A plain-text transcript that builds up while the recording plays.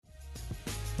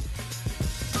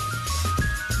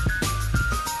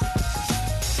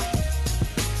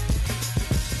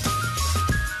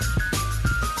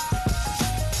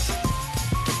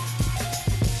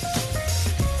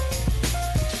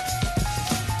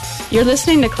You're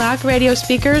listening to Clock Radio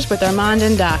Speakers with Armand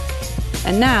and Doc.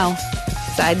 And now,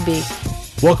 Side B.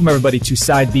 Welcome, everybody, to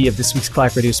Side B of this week's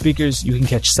Clock Radio Speakers. You can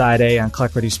catch Side A on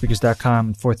clockradiospeakers.com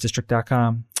and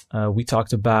 4thdistrict.com. We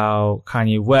talked about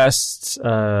Kanye West's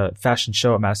fashion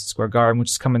show at Madison Square Garden, which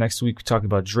is coming next week. We talked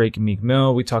about Drake and Meek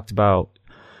Mill. We talked about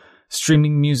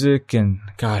streaming music and,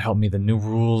 God help me, the new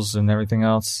rules and everything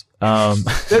else.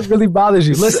 That really bothers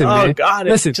you. Listen, man. God,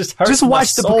 listen, just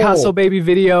watch the Picasso Baby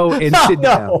video and sit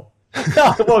down. No,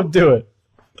 I won't do it.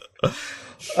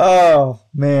 Oh,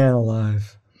 man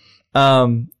alive.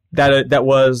 That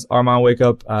was Armand Wake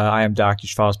Up. I am Doc. You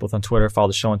should follow us both on Twitter. Follow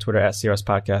the show on Twitter at CRS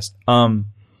Podcast.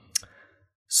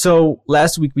 So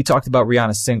last week we talked about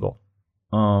Rihanna's single,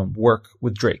 Work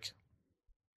with Drake.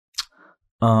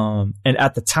 And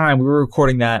at the time we were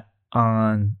recording that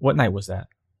on, what night was that?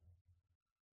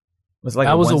 Was it like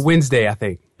that was a Wednesday, I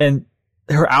think. And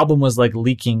her album was like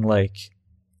leaking, like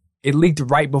it leaked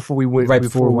right before we went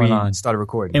on, started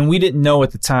recording. And we didn't know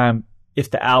at the time if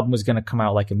the album was going to come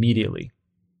out like immediately.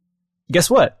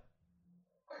 Guess what?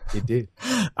 It did.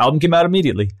 Album came out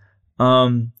immediately.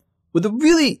 With a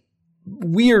really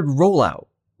weird rollout.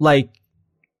 Like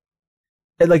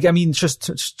I mean, just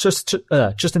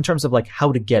in terms of like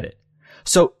how to get it.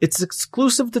 So it's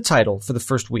exclusive to Tidal for the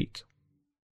first week.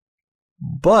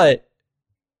 But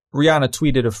Rihanna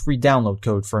tweeted a free download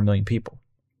code for 1 million people.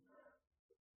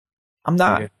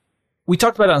 We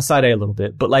talked about it on Side A a little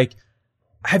bit, but like,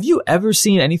 have you ever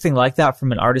seen anything like that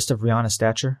from an artist of Rihanna's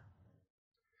stature?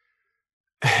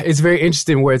 It's very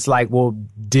interesting where it's like, well,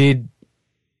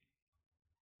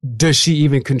 does she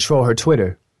even control her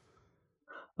Twitter?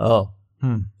 Oh,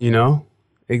 you know,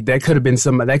 that could have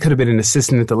been an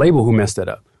assistant at the label who messed that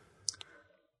up.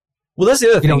 Well, that's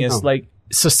the other thing is like,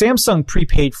 so Samsung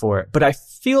prepaid for it, but I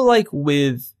feel like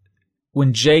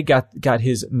when Jay got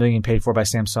his 1 million paid for by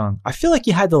Samsung, I feel like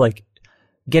you had to like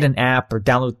get an app or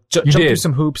download, jump through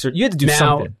some hoops, or you had to do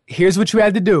something. Here's what you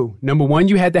had to do. Number one,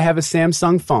 you had to have a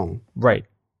Samsung phone. Right.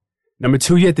 Number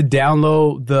two, you had to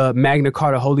download the Magna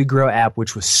Carta Holy Grail app,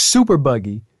 which was super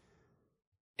buggy.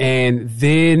 And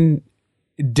then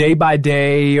day by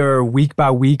day or week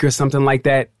by week or something like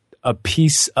that, a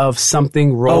piece of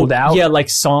something rolled out. Yeah, like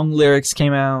song lyrics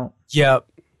came out. Yep.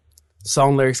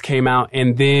 Song lyrics came out.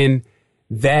 And then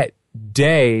that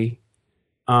day,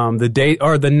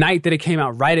 the night that it came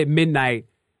out, right at midnight,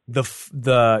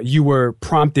 you were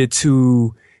prompted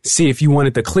to see if you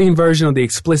wanted the clean version or the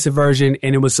explicit version,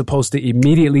 and it was supposed to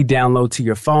immediately download to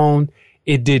your phone.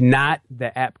 It did not.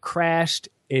 The app crashed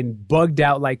and bugged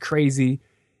out like crazy.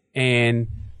 And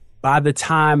by the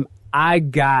time I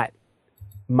got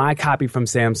my copy from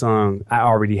Samsung, I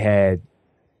already had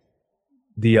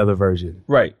the other version.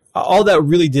 Right. All that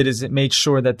really did is it made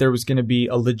sure that there was going to be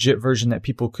a legit version that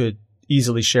people could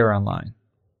easily share online.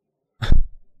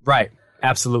 Right.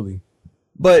 Absolutely.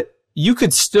 But you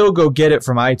could still go get it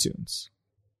from iTunes.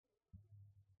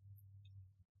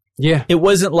 Yeah. It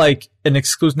wasn't like an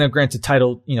exclusive. Now, granted,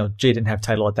 Tidal, Jay didn't have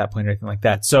Tidal at that point or anything like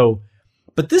that. So,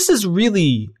 but this is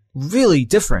really, really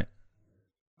different.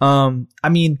 I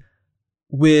mean,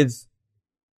 with,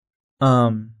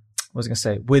 what was I going to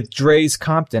say? With Dre's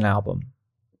Compton album,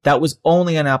 that was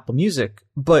only on Apple Music,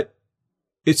 but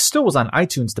it still was on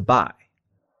iTunes to buy.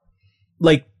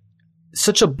 Like,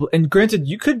 and granted,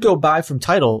 you could go buy from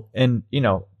Tidal, and,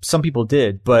 some people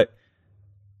did, but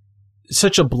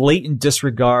such a blatant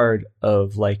disregard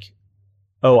of like,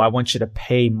 oh, I want you to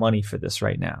pay money for this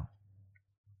right now.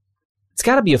 It's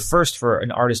got to be a first for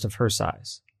an artist of her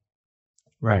size.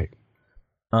 Right.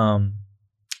 So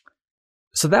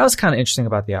that was kind of interesting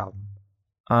about the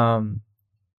album.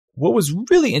 What was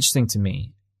really interesting to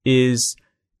me is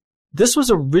this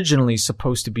was originally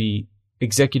supposed to be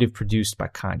executive produced by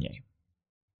Kanye.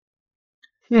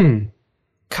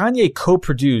 Kanye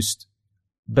co-produced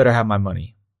Better Have My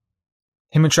Money.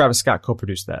 Him and Travis Scott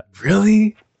co-produced that.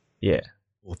 Really? Yeah.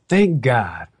 Well, thank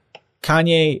God.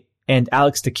 Kanye and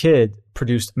Alex the Kid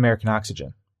produced American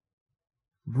Oxygen.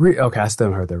 Okay, I still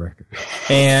haven't heard that record.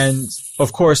 And,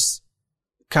 of course,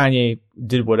 Kanye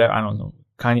did whatever, I don't know.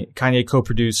 Kanye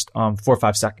co-produced 4 or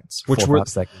 5 Seconds.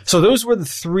 So those were the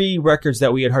 3 records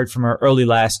that we had heard from her early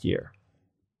last year.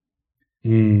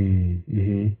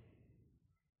 Mm-hmm.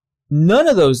 None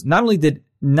of those, not only did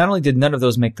none of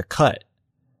those make the cut,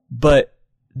 but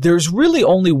there's really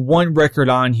only one record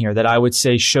on here that I would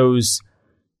say shows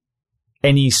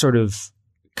any sort of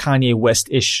Kanye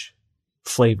West-ish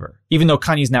flavor. Even though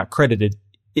Kanye's not credited,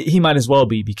 he might as well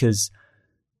be, because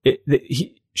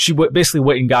she basically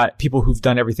went and got people who've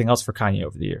done everything else for Kanye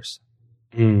over the years.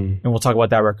 And we'll talk about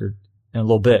that record in a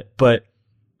little bit. But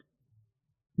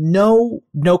no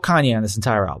Kanye on this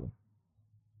entire album.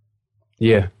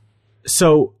 Yeah.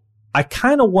 So I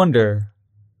kind of wonder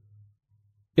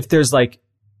if there's like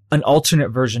an alternate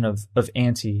version of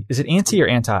anti. Is it anti or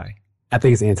anti? I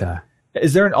think it's anti.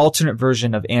 Is there an alternate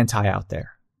version of anti out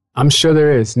there? I'm sure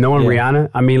there is. Knowing Rihanna,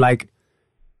 I mean, like,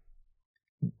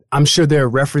 I'm sure there are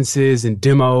references and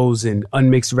demos and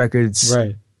unmixed records.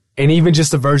 Right. And even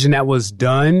just a version that was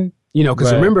done, you know,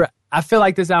 because remember, I feel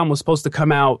like this album was supposed to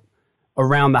come out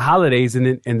around the holidays,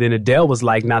 and then Adele was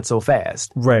like, not so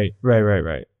fast. Right.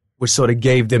 Which sort of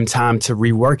gave them time to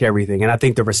rework everything. And I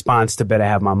think the response to Better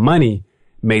Have My Money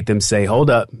made them say, hold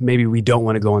up, maybe we don't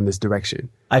want to go in this direction.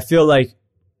 I feel like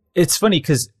it's funny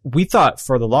because we thought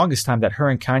for the longest time that her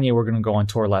and Kanye were going to go on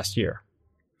tour last year.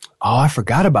 Oh, I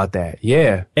forgot about that.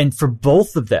 Yeah. And for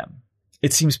both of them,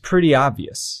 it seems pretty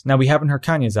obvious. Now, we haven't heard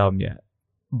Kanye's album yet,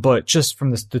 but just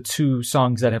from the two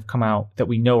songs that have come out that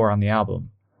we know are on the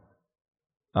album.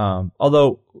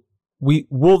 Although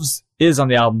Wolves is on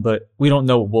the album, but we don't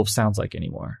know what Wolves sounds like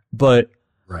anymore. But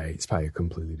right, it's probably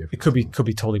completely different. It could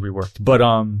be totally reworked. But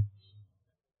I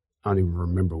don't even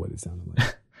remember what it sounded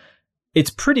like.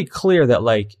 It's pretty clear that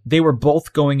like they were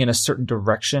both going in a certain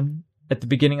direction at the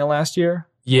beginning of last year.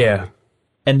 Yeah.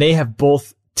 And they have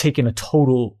both taken a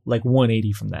total like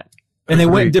 180 from that. And they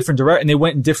went in different and they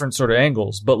went in different sort of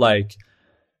angles, but like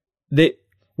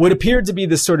what appeared to be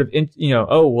this sort of, they're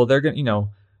going to,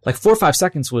 like 4 or 5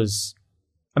 seconds was,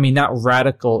 I mean, not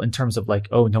radical in terms of like,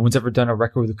 oh, no one's ever done a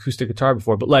record with acoustic guitar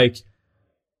before, but like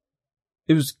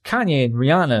it was Kanye and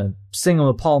Rihanna singing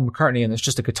with Paul McCartney and it's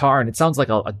just a guitar and it sounds like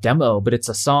a demo, but it's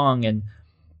a song, and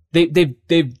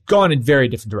they've gone in very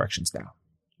different directions now.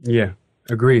 Yeah.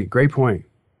 Agreed. Great point.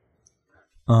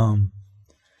 So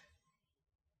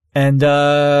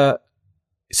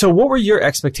what were your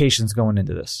expectations going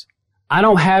into this? I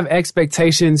don't have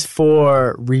expectations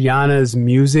for Rihanna's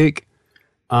music.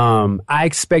 I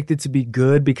expect it to be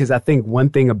good because I think one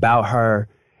thing about her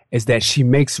is that she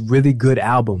makes really good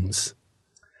albums.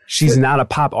 She's not a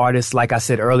pop artist, like I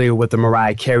said earlier, with the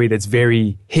Mariah Carey that's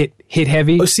very hit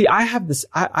heavy. Oh, see, I have this.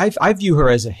 I view her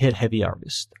as a hit heavy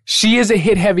artist. She is a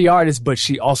hit heavy artist, but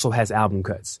she also has album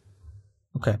cuts.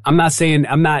 Okay. I'm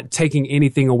not taking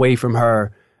anything away from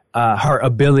her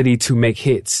ability to make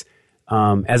hits.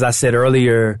 As I said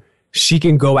earlier, she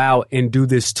can go out and do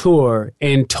this tour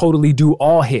and totally do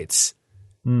all hits.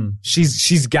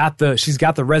 She's got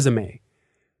the resume,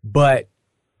 but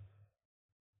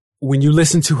when you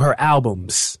listen to her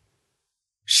albums,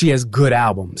 she has good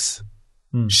albums.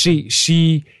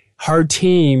 Her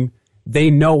team,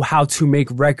 they know how to make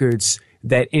records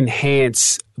that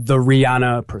enhance the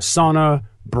Rihanna persona,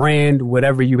 brand,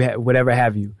 whatever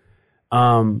have you.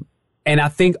 And I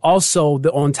think also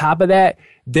on top of that,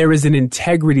 there is an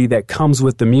integrity that comes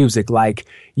with the music. Like,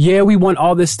 yeah, we want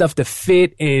all this stuff to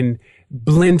fit and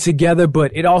blend together,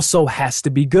 but it also has to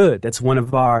be good. That's one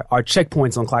of our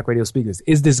checkpoints on Clock Radio speakers.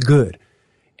 Is this good?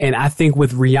 And I think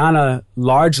with Rihanna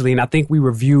largely, and I think we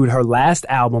reviewed her last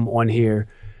album on here,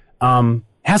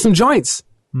 has some joints.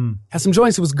 Has some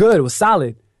joints. It was good. It was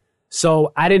solid.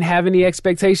 So I didn't have any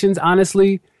expectations,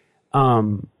 honestly,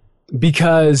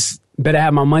 because Better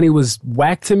Have My Money was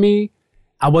whack to me.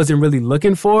 I wasn't really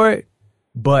looking for it,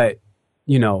 but,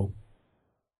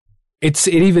 it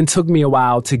even took me a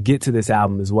while to get to this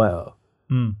album as well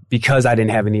because I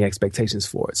didn't have any expectations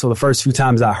for it. So the first few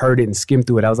times I heard it and skimmed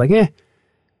through it, I was like,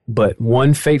 but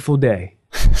one fateful day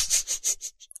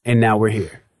and now we're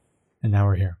here.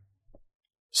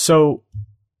 So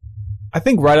I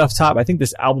think right off top, I think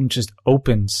this album just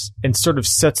opens and sort of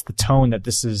sets the tone that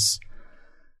this is,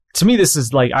 to me, this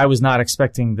is like, I was not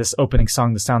expecting this opening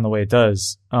song to sound the way it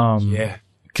does.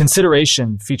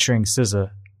 Consideration featuring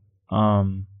SZA.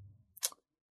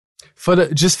 For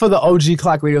the OG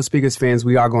Clock Radio speakers fans,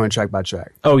 we are going track by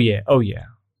track. Oh yeah.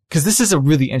 Because this is a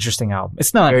really interesting album.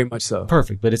 It's not very much so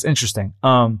perfect, but it's interesting.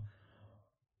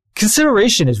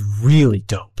 Consideration is really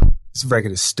dope. This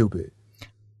record is stupid.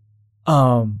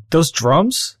 Those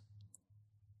drums,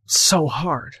 so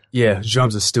hard. Yeah,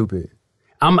 drums are stupid.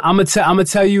 I'm gonna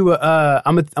tell you.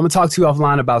 I'm gonna talk to you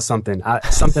offline about something.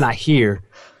 Something I hear.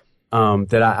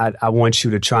 That I want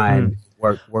you to try and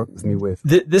work with me with.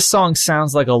 This song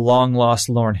sounds like a long lost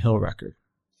Lauryn Hill record.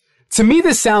 To me,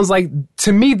 this sounds like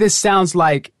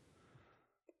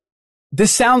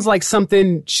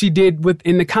something she did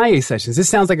in the Kanye sessions. This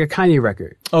sounds like a Kanye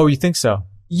record. Oh, you think so?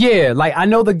 Yeah, like I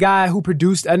know the guy who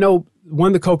produced. I know one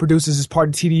of the co-producers is part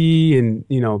of TDE, and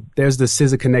there's the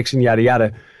SZA connection, yada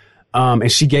yada.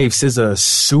 And she gave SZA a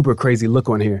super crazy look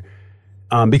on here,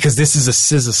 because this is a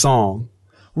SZA song.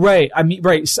 Right. I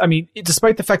mean,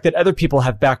 despite the fact that other people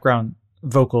have background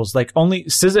vocals, like only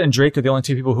SZA and Drake are the only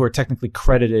two people who are technically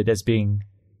credited as being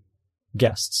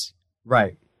guests.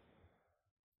 Right.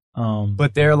 Um,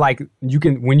 But they're like, you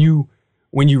can, when you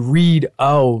read,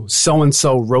 oh,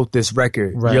 so-and-so wrote this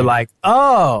record, Right. you're like,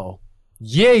 oh,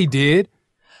 yeah, he did.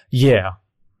 yeah.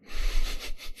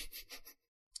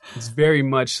 It's very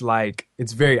much like,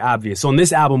 it's very obvious. On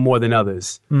this album more than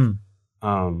others. Mm.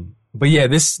 But yeah,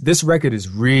 this record is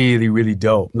really, really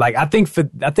dope. Like, I think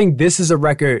this is a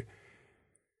record,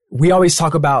 we always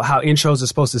talk about how intros are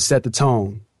supposed to set the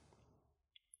tone.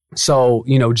 So,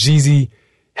 you know, Jeezy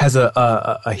has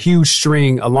a huge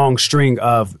a long string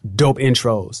of dope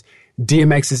intros.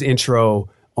 DMX's intro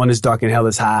on his Dark and Hell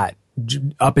is Hot,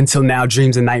 up until now,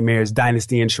 Dreams and Nightmares,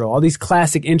 Dynasty intro, all these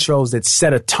classic intros that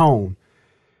set a tone.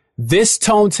 This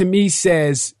tone to me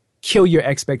says, kill your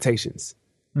expectations.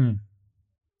 Right,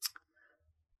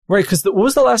 because what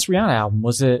was the last Rihanna album?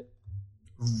 Was it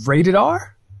Rated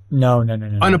R? No.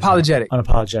 Unapologetic.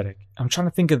 Unapologetic. I'm trying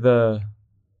to think of the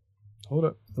Hold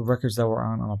up. records that were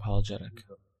on Unapologetic.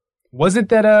 Wasn't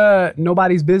that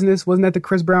Nobody's Business? Wasn't that the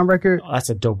Chris Brown record Oh, that's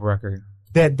a dope record.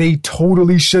 that they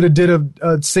totally should have did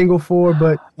a single for?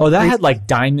 But Oh, that had like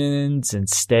Diamonds and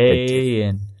Stay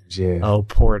and yeah. oh,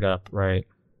 Pour It Up, right?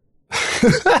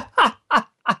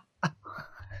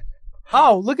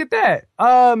 Oh, look at that.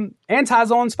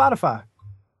 Anti's on Spotify.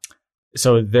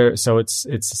 So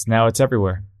it's now it's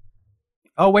everywhere.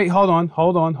 Oh, wait, hold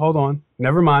on.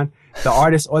 Never mind. The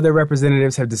artists or their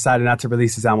representatives have decided not to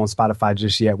release this album on Spotify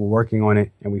just yet. We're working on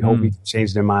it, and we hope we can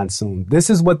change their mind soon. This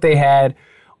is what they had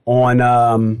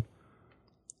on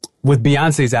with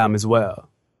Beyonce's album as well.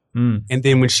 And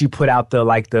then when she put out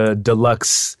the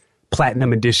deluxe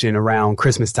platinum edition around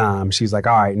Christmas time, she's like,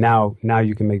 all right, now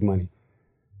you can make money.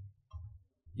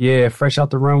 Yeah, Fresh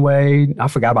Out the Runway. I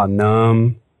forgot about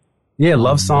Numb. Yeah,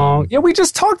 Love Song. Yeah, we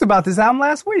just talked about this album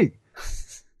last week.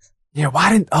 Yeah,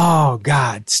 oh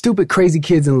God, stupid crazy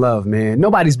kids in love, man.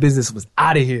 Nobody's Business was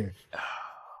out of here.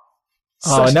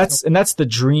 Oh, and that's the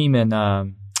Dream and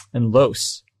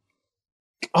Los.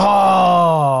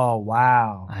 Oh,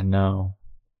 wow. I know.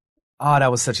 Oh, that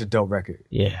was such a dope record.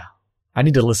 Yeah. I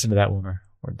need to listen to that when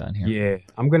we're done here. Yeah.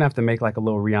 I'm going to have to make like a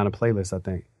little Rihanna playlist, I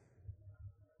think.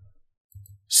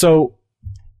 So,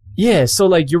 yeah, so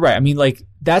like, you're right. I mean, like,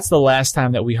 that's the last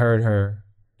time that we heard her.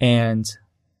 And,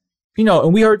 you know,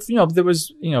 and we heard, you know, there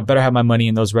was, you know, Better Have My Money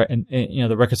and those, and, you know,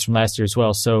 the records from last year as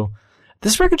well. So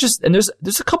this record just, and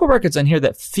there's a couple records on here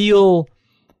that feel,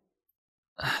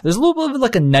 there's a little bit of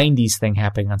like a 90s thing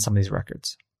happening on some of these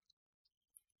records.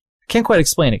 Can't quite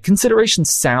explain it. Consideration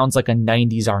sounds like a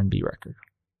 90s R&B record.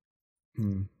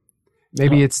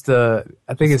 Maybe it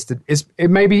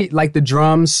may be like the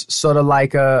drums, sort of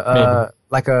like a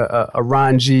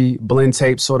Ron G blend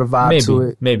tape sort of vibe to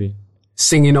it. Maybe.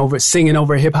 Singing over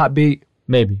a hip hop beat.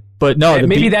 Maybe. But no,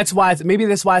 maybe that's why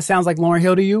it sounds like Lauryn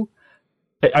Hill to you.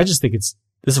 I just think this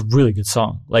is a really good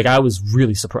song. Like, I was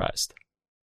really surprised.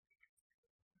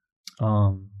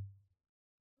 How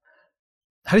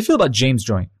do you feel about James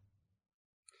Joint?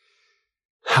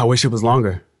 I wish it was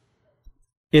longer.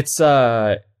 It's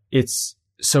written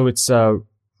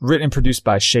and produced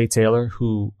by Shay Taylor,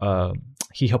 who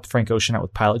he helped Frank Ocean out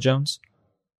with Pilot Jones.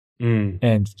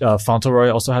 And Fauntleroy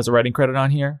also has a writing credit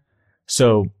on here.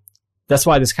 So that's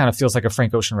why this kind of feels like a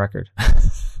Frank Ocean record.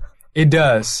 It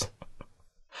does.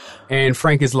 And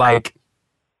Frank is like,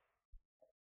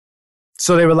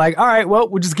 so they were like, all right, well,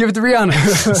 we'll just give it to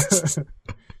Rihanna.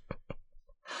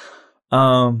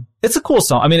 It's a cool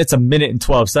song. I mean, it's 1 minute and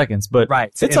 12 seconds, but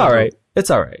right, it's all right.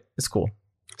 It's all right. It's cool.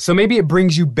 So maybe it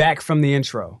brings you back from the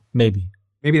intro. Maybe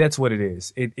that's what it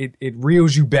is. It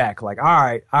reels you back. Like, all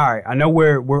right. I know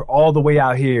we're all the way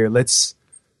out here. Let's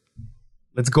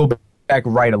go back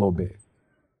right a little bit.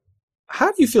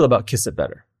 How do you feel about Kiss It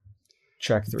Better?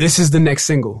 Track 3. This is the next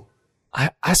single.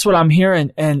 That's what I'm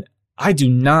hearing, and I do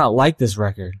not like this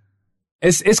record.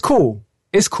 It's cool.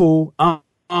 It's cool. I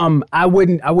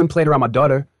wouldn't play it around my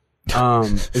daughter.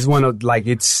 It's one of like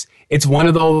it's one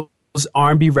of those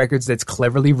R&B records that's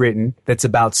cleverly written, that's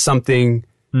about something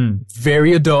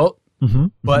very adult,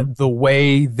 but the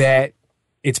way that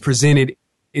it's presented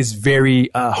is very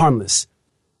harmless.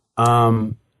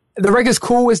 The record's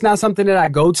cool. It's not something that I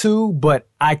go to, but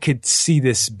I could see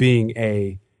this being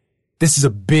this is a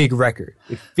big record.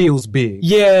 It feels big.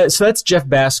 Yeah, so that's Jeff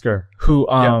Basker, who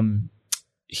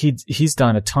he's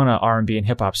done a ton of R&B and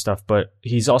hip hop stuff, but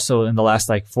he's also in the last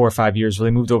like 4 or 5 years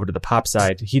really moved over to the pop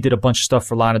side. He did a bunch of stuff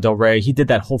for Lana Del Rey. He did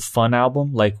that whole Fun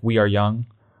album, like We Are Young.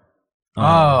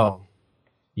 Yeah.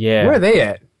 Where are they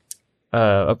at?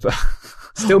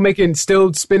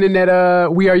 Still spending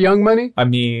that We Are Young money? I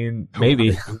mean,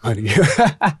 maybe. But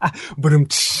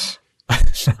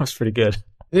That was pretty good.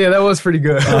 Yeah, that was pretty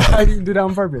good. I didn't do that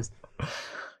on purpose.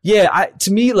 Yeah,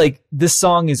 to me, like, this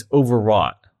song is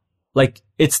overwrought. Like,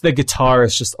 it's the guitar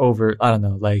is just over. I don't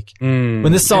know. Like, when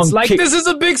this song, it's like this is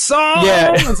a big song.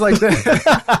 Yeah, it's like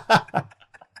that.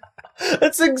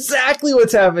 That's exactly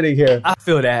what's happening here. I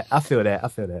feel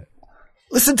that.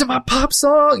 Listen to my pop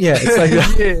song. Yeah, it's like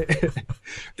yeah.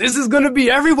 This is gonna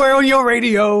be everywhere on your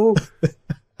radio.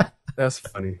 That's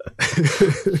funny.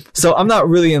 So I'm not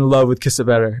really in love with Kiss It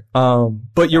Better.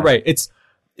 But you're right. It's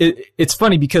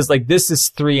funny because like this is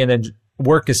 3 and then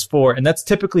Work is 4, and that's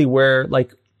typically where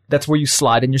like that's where you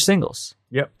slide in your singles.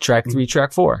 Yep. Track 3,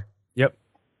 track 4. Yep.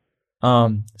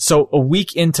 So a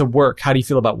week into Work, how do you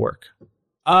feel about Work?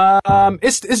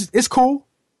 It's cool.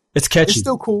 It's catchy. It's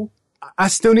still cool. I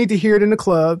still need to hear it in the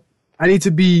club. I need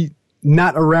to be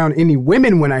not around any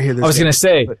women when I hear this. I was going to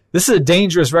say, this is a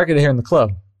dangerous record to hear in the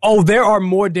club. Oh, there are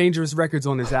more dangerous records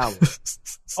on this album.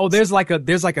 Oh, there's like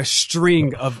a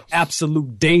string of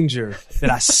absolute danger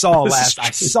that I saw last. I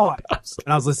saw it,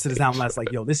 and I was listening to this album last.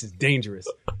 Like, yo, this is dangerous.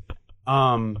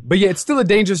 But yeah, it's still a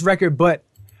dangerous record. But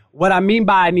what I mean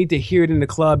by I need to hear it in the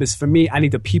club is, for me, I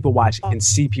need to people watch and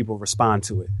see people respond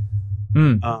to it.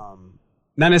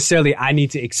 Not necessarily I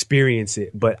need to experience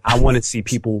it, but I want to see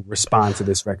people respond to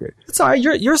this record. It's all right.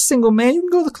 You're a single man. You can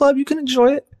go to the club. You can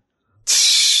enjoy it.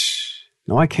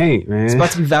 No, I can't, man. It's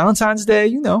about to be Valentine's Day,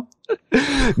 you know.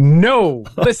 No.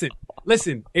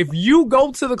 Listen. If you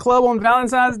go to the club on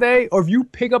Valentine's Day, or if you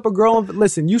pick up a girl,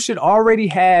 listen, you should already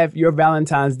have your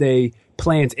Valentine's Day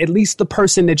plans, at least the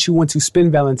person that you want to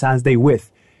spend Valentine's Day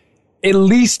with, at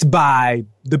least by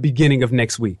the beginning of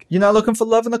next week. You're not looking for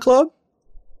love in the club?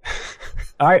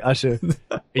 All right, Usher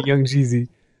and Young Jeezy.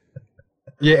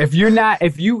 Yeah, if you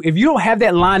don't have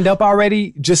that lined up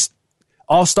already, just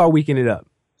All-Star Weekend it up.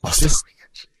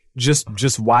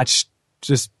 Just watch.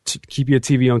 Just keep your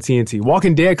TV on TNT.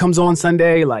 Walking Dead comes on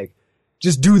Sunday. Like,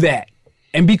 just do that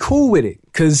and be cool with it,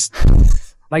 because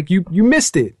like you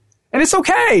missed it, and it's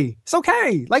okay. It's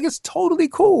okay. Like, it's totally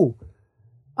cool.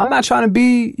 I'm not trying to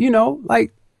be,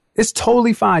 like, it's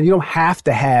totally fine. You don't have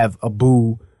to have a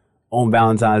boo on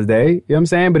Valentine's Day. You know what I'm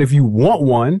saying? But if you want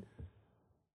one,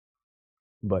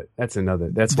 but that's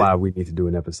why we need to do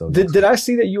an episode. Did I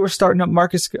see that you were starting up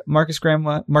Marcus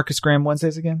Graham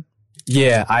Wednesdays again?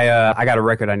 Yeah, I got a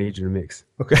record I need you to mix.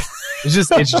 Okay. It's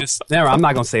just never. I'm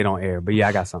not gonna say it on air, but yeah,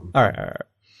 I got something. All right.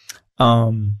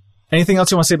 Anything else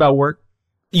you want to say about Work?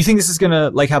 You think this is gonna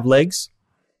like have legs?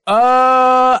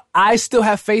 I still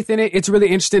have faith in it. It's really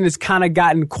interesting. It's kind of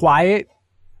gotten quiet,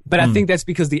 but I think that's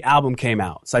because the album came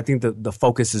out. So I think the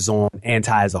focus is on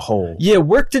Anti as a whole. Yeah,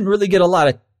 Work didn't really get a lot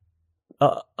of,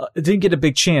 it didn't get a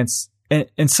big chance.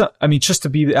 And so, I mean, just to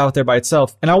be out there by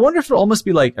itself. And I wonder if it'll almost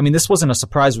be like, I mean, this wasn't a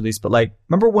surprise release, but like,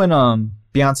 remember when, the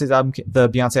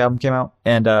Beyonce album came out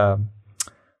and,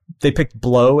 they picked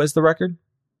Blow as the record?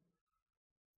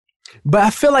 But I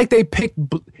feel like they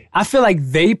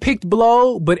picked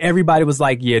Blow, but everybody was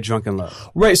like, yeah, Drunken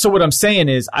Love. Right. So what I'm saying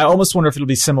is, I almost wonder if it'll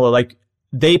be similar. Like,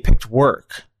 they picked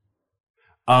Work.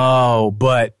 Oh,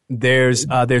 but there's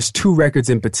 2 records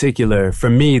in particular for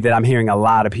me that I'm hearing a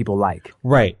lot of people like.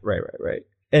 Right.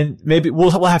 And maybe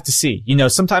we'll have to see.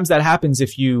 Sometimes that happens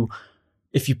if you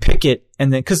pick it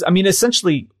and then, cause I mean,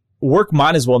 essentially Work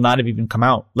might as well not have even come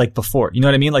out like before. You know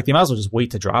what I mean? Like, they might as well just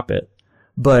wait to drop it.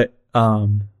 But,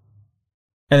 and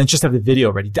then just have the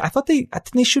video ready.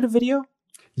 Didn't they shoot a video?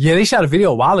 Yeah, they shot a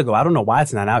video a while ago. I don't know why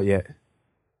it's not out yet.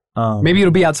 Maybe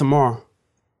it'll be out tomorrow.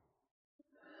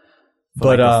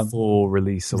 But like a full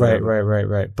release.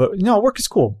 Right. But Work is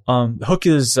cool. The hook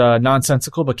is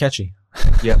nonsensical but catchy.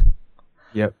 Yep.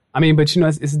 I mean, but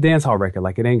it's a dance hall record.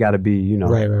 Like, it ain't got to be,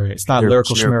 Right. It's not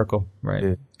lyrical schmiracle. Right.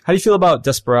 Yeah. How do you feel about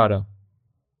Desperado?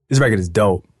 This record is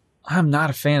dope. I'm not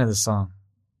a fan of this song.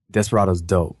 Desperado's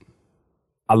dope.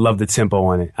 I love the tempo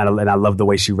on it, and I love the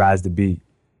way she rides the beat.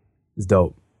 It's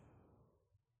dope.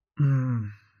 Who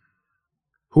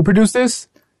produced this?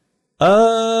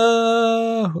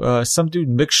 Some dude,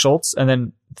 Mick Schultz, and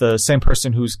then the same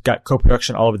person who's got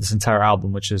co-production all over this entire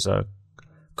album, which is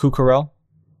Cucurell.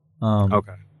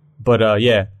 Okay. But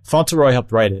yeah, Fauntleroy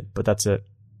helped write it, but that's it.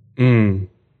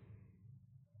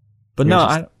 But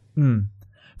no,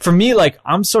 for me, like,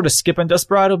 I'm sort of skipping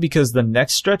Desperado because the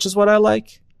next stretch is what I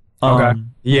like. Okay.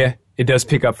 Yeah, it does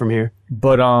pick up from here.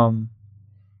 But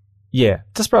yeah,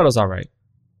 Desperado's all right.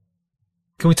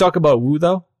 Can we talk about Woo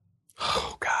though?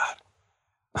 Oh God.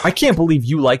 I can't believe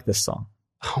you like this song.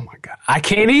 Oh my God. I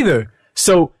can't either.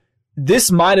 So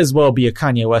this might as well be a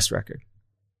Kanye West record.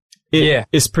 It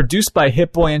is produced by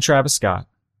Hit Boy and Travis Scott.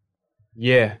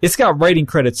 Yeah. It's got writing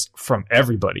credits from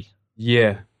everybody.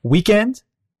 Yeah. Weeknd,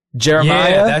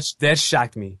 Jeremiah. Yeah, that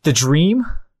shocked me. The Dream.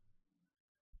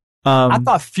 I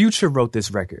thought Future wrote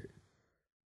this record.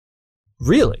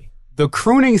 Really? The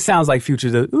crooning sounds like Future.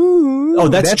 The ooh,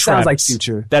 that's that Travis. sounds like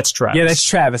Future. That's Travis. Yeah, that's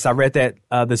Travis. I read that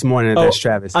this morning. That's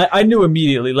Travis. I knew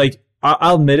immediately. Like,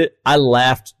 I'll admit it. I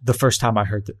laughed the first time I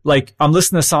heard it. Like, I'm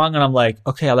listening to the song and I'm like,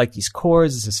 okay, I like these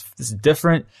chords. This is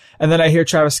different. And then I hear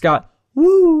Travis Scott.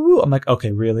 Woo, woo. I'm like,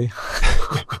 okay, really?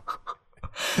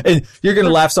 And you're gonna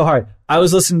laugh so hard. I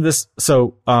was listening to this.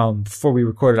 So before we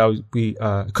recorded, we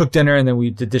cooked dinner and then we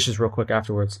did dishes real quick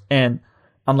afterwards. And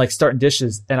I'm like starting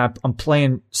dishes and I'm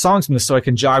playing songs from this so I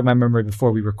can jog my memory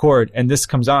before we record. And this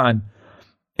comes on,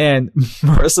 and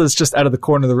Marissa's just out of the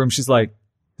corner of the room. She's like,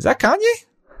 "Is that Kanye?"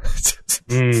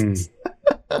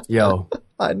 Yo,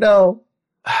 I know.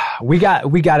 We got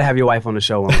to have your wife on the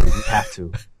show. We have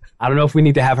to. I don't know if we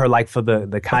need to have her like for the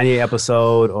Kanye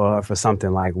episode or for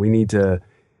something. Like, we need to,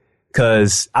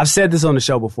 because I've said this on the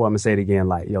show before. I'm gonna say it again.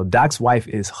 Like, yo, Doc's wife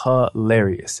is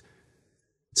hilarious.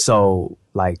 So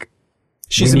like,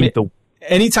 She's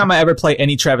anytime I ever play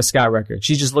any Travis Scott record,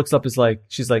 she just looks up as like,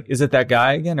 she's like, is it that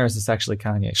guy again, or is this actually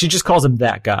Kanye? She just calls him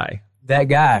that guy. That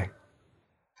guy.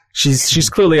 She's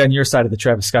clearly on your side of the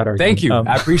Travis Scott argument. Thank you.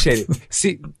 I appreciate it.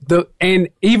 See, and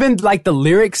even like the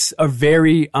lyrics are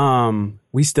very,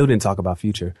 we still didn't talk about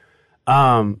Future.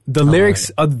 The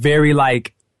lyrics are very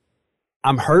like,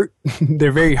 I'm hurt.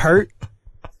 They're very hurt.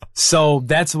 So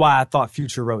that's why I thought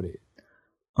Future wrote it.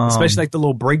 Especially like the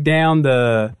little breakdown,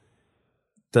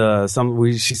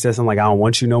 she says something like, I don't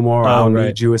want you no more, or I don't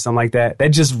need you, or something like that.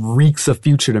 That just reeks of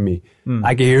Future to me.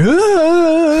 I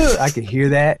can hear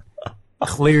that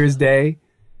clear as day.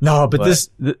 No, but this,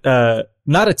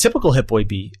 not a typical Hit Boy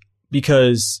beat,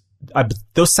 because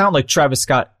those sound like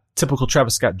typical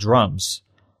Travis Scott drums.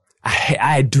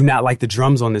 I do not like the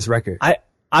drums on this record.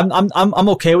 I'm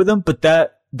okay with them, but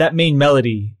that main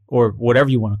melody, or whatever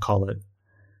you want to call it.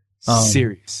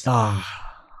 Serious.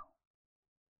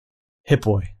 Hit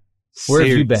Boy. Where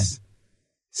have you been?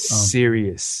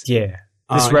 Serious. Yeah.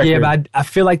 This record. Yeah, but I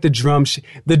feel like the drums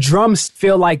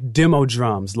feel like demo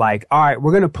drums. Like, all right,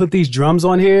 we're going to put these drums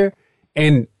on here,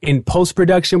 and in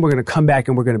post-production, we're going to come back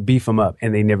and we're going to beef them up.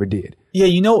 And they never did. Yeah,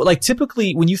 like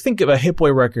typically when you think of a Hit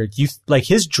Boy record, like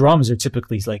his drums are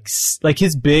typically like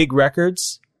his big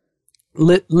records.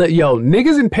 Yo,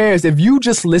 Niggas in Paris, if you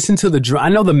just listen to the drum, I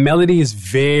know the melody is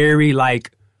very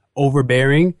like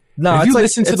overbearing. No, if you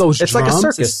listen to those drums, it's like a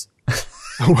circus.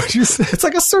 What'd you say? It's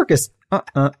like a circus.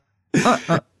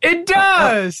 It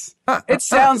does. It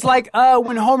sounds like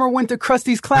when Homer went to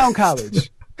Krusty's Clown College.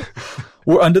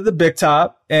 We're under the big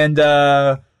top, and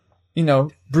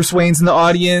Bruce Wayne's in the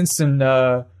audience, and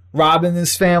Robin and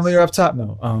his family are up top.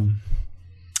 No,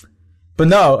 but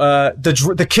no,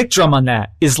 the kick drum on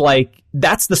that is like,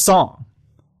 that's the song.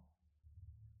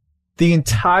 The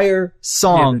entire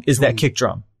song is that kick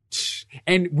drum.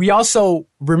 And we also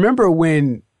remember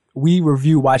when we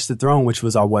review Watch the Throne, which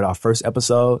was our first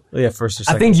episode. Yeah, first or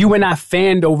second. I think you and I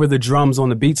fanned over the drums on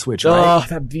the beat switch, right? Oh,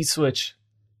 that beat switch.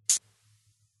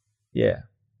 Yeah.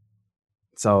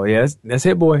 So yeah, that's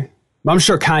Hit Boy. I'm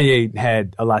sure Kanye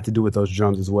had a lot to do with those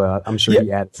drums as well. I'm sure he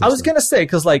added some I was going to say,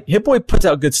 because like Hit Boy puts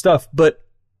out good stuff, but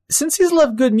since he's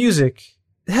loved good music,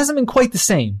 it hasn't been quite the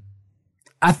same.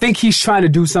 I think he's trying to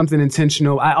do something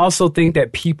intentional. I also think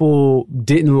that people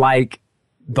didn't like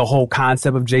the whole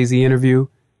concept of Jay-Z interview.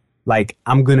 Like,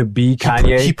 I'm going to be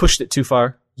Kanye. He pushed it too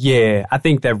far. Yeah, I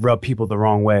think that rubbed people the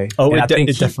wrong way. Oh, it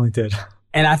definitely did.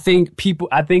 And I think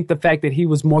the fact that he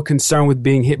was more concerned with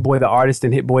being Hit Boy the artist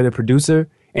than Hit Boy the producer,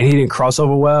 and he didn't cross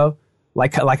over well,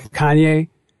 like Kanye,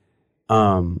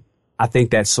 I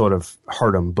think that sort of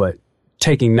hurt him, but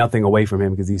taking nothing away from him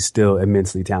because he's still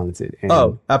immensely talented.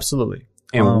 And, absolutely.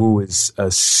 And Woo is a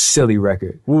silly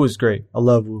record. Woo is great. I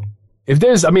love Woo. You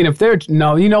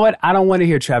know what? I don't want to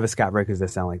hear Travis Scott records that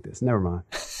sound like this. Never mind.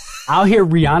 I'll hear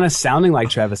Rihanna sounding like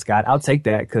Travis Scott. I'll take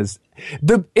that because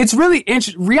it's really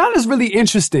Rihanna's really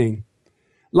interesting.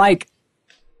 Like,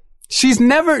 she's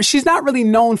not really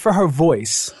known for her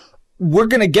voice. We're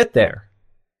gonna get there.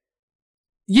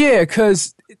 Yeah,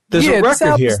 because there's a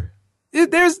record here.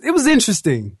 It was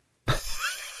interesting.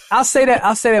 I'll say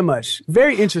that much.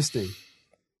 Very interesting.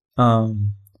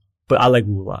 But I like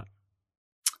Woo a lot.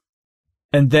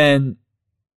 And then,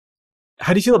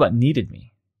 how do you feel about Needed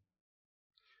Me?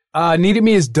 Needed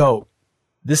Me is dope.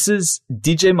 This is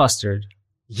DJ Mustard.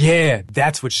 Yeah,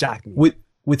 that's what shocked me.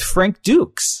 With Frank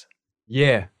Dukes.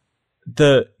 Yeah.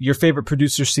 Your favorite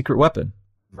producer's secret weapon.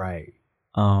 Right.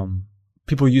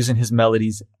 People using his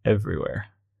melodies everywhere.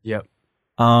 Yep.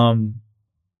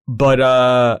 But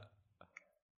I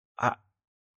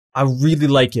really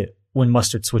like it when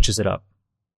Mustard switches it up.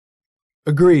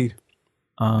 Agreed.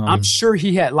 I'm sure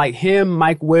he had like him,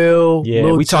 Mike Will. Yeah,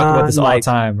 Lil we talk about this all Jon, the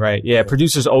time, right? Yeah,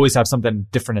 producers always have something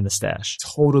different in the stash.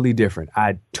 Totally different.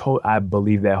 I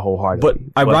believe that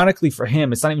wholeheartedly. But ironically for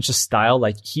him, it's not even just style.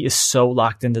 Like, he is so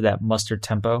locked into that Mustard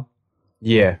tempo.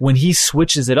 Yeah. When he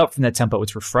switches it up from that tempo,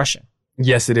 it's refreshing.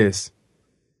 Yes, it is.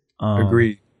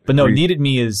 Agreed. But no, Agreed. Needed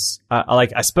Me is, I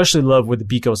especially love where the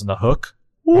beat goes on the hook.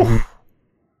 Mm-hmm.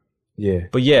 Yeah.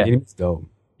 But yeah. It's dope.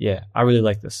 Yeah, I really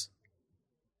like this.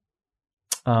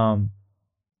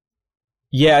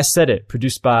 Yeah, I said it.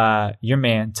 Produced by your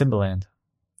man, Timbaland.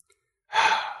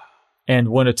 And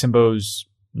one of Timbo's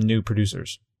new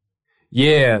producers.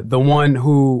 Yeah, the one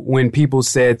who, when people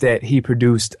said that he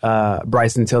produced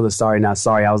Bryson Tiller, Sorry Not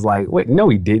Sorry, I was like, wait, no,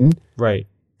 he didn't. Right.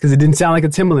 Because it didn't sound like a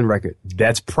Timbaland record.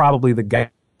 That's probably the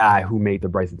guy who made the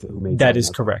Bryson Tiller. That is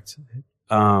correct.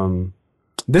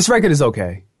 This record is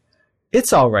okay.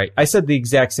 It's all right. I said the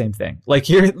exact same thing. Like,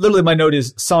 here, literally my note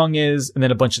is, song is, and then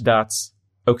a bunch of dots.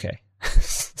 Okay.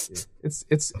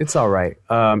 It's all right.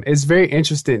 It's very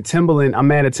interesting. Timbaland, I'm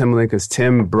mad at Timbaland because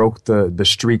Tim broke the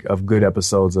streak of good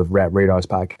episodes of Rap Radar's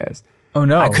podcast. Oh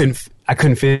no. I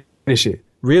couldn't finish it.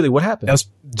 Really? What happened?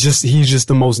 He's just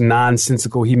the most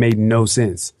nonsensical. He made no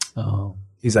sense. Oh.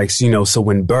 He's like, so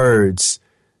when birds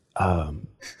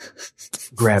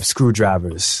grab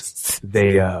screwdrivers,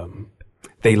 they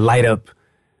light up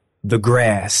the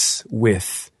grass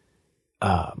with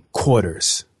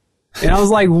quarters. And I was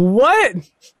like, what?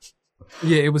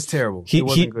 Yeah, it was terrible. It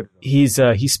wasn't good.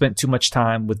 He spent too much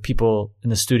time with people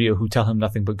in the studio who tell him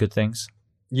nothing but good things.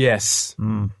 Yes.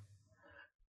 A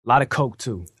lot of coke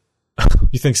too.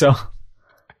 You think so?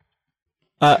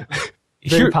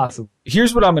 Very possible.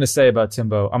 Here's what I'm going to say about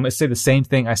Timbo. I'm going to say the same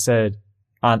thing I said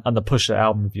on the Pusha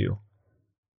album review.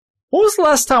 When was the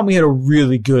last time we had a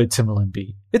really good Timbaland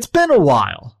beat? It's been a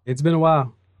while. It's been a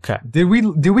while. Okay. Did we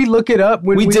look it up?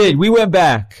 We did. We went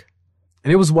back.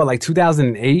 And it was what, like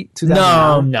 2008?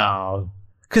 2009? No.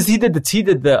 Because he did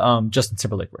the Justin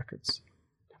Timberlake records.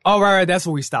 Oh, right. That's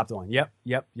what we stopped on. Yep.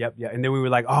 And then we were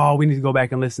like, oh, we need to go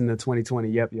back and listen to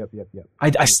 2020. Yep.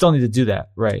 I still need to do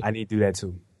that. Right. I need to do that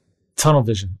too. Tunnel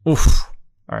Vision. Oof.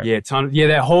 All right. Yeah,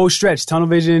 that whole stretch. Tunnel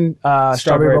Vision,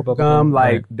 Strawberry Bubblegum,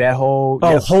 like right. That whole...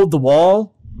 Oh, yep. Hold the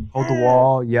Wall. Hold the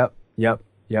Wall. Yep. Yeah,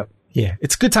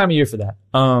 it's a good time of year for that.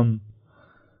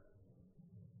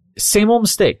 Same Old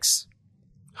Mistakes,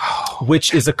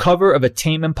 which is a cover of a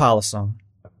Tame Impala song.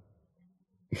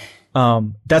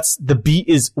 That's the beat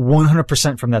is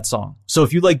 100% from that song. So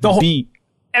if you like the beat,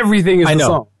 everything is the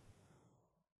song.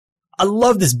 I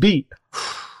love this beat.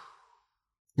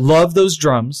 Love those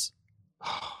drums.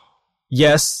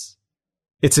 Yes,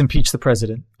 it's Impeach the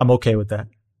President. I'm okay with that.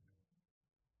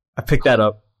 I picked that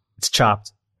up. It's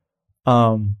chopped.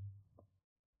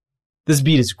 This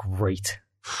beat is great.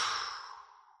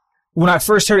 When I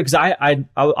first heard it, because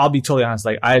I'll be totally honest,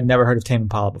 like I had never heard of Tame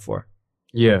Impala before.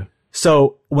 Yeah.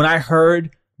 So when I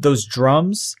heard those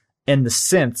drums and the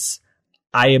synths,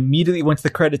 I immediately went to the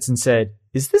credits and said,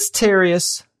 "Is this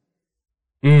Terrius?"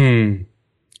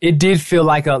 It did feel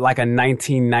like a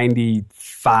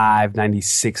 1995,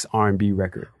 96 R&B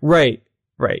record. Right.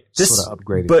 This sort of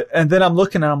upgraded. And then I'm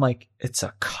looking and I'm like, it's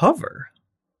a cover.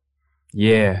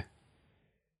 Yeah.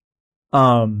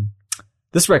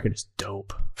 This record is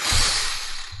dope.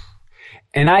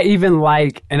 And I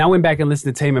went back and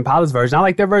listened to Tame Impala's version. I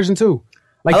like their version too.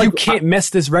 Like you can't mess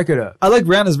this record up. I like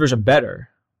Rihanna's version better,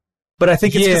 but I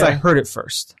think it's because I heard it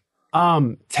first.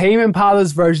 Tame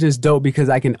Impala's version is dope because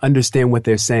I can understand what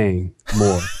they're saying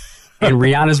more. And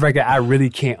Rihanna's record, I really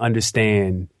can't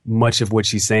understand much of what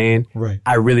she's saying. Right.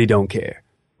 I really don't care.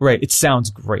 Right. It sounds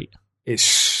great. They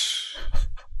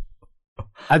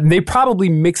probably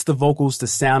mixed the vocals to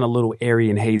sound a little airy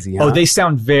and hazy. Huh? Oh, they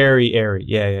sound very airy.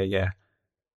 Yeah.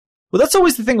 Well, that's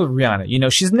always the thing with Rihanna. You know,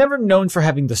 she's never known for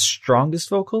having the strongest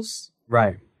vocals.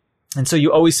 Right. And so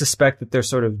you always suspect that they're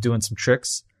sort of doing some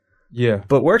tricks. Yeah.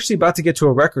 But we're actually about to get to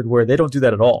a record where they don't do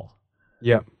that at all.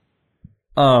 Yeah.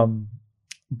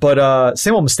 But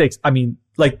Same Old Mistakes, I mean,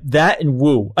 like that and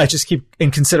Woo, I just keep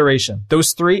in consideration.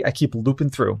 Those three, I keep looping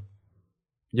through.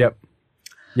 Yep.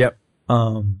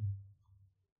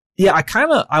 Yeah, I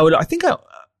think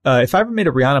if I ever made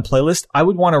a Rihanna playlist, I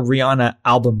would want a Rihanna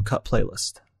album cut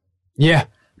playlist. Yeah.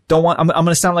 I'm going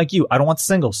to sound like you. I don't want the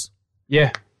singles.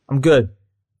 Yeah. I'm good.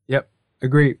 Yep.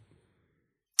 Agreed.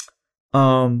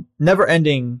 Never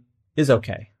Ending is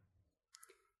okay.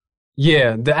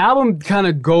 Yeah. The album kind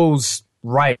of goes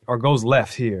right or goes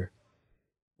left here.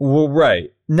 Well,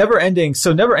 right. Never Ending.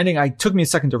 So Never Ending, it took me a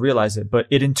second to realize it, but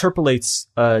it interpolates,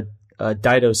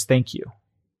 Dido's Thank You.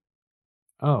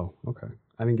 Oh, okay.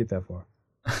 I didn't get that far.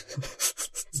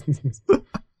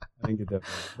 I didn't get that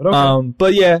far. But okay.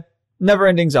 But yeah, Never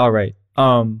Ending's all right.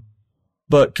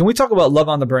 But can we talk about Love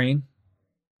on the Brain?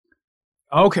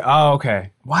 Okay. Oh,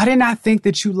 okay. Why didn't I think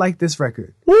that you liked this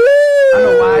record? Woo!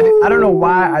 I don't know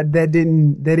why that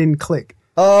didn't click.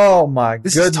 Oh my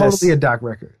goodness. This is totally a Doc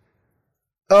record.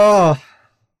 Oh.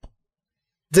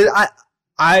 Did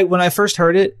I when I first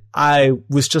heard it, I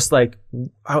was just like,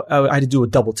 I had to do a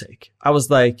double take. I was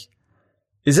like,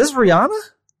 is this Rihanna?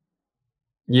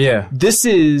 Yeah. This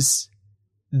is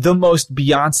the most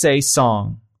Beyonce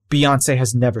song Beyonce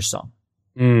has never sung.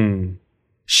 Mm.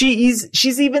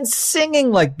 She's even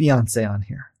singing like Beyonce on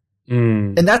here.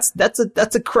 Mm. And that's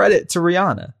a credit to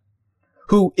Rihanna,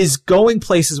 who is going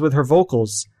places with her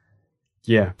vocals.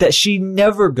 Yeah. That she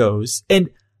never goes. And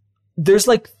there's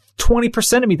like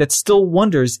 20% of me that still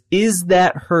wonders, is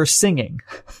that her singing?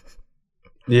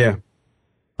 Yeah.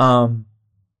 Love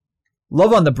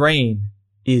on the Brain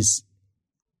is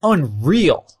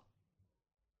unreal.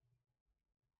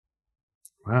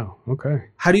 Wow. Okay.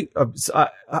 How do you,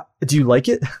 do you like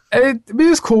it?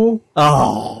 It's cool.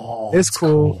 Oh, it's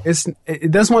cool.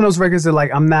 That's one of those records that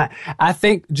like, I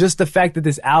think just the fact that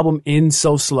this album ends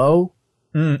so slow.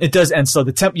 It does end slow.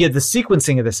 The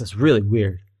sequencing of this is really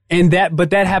weird.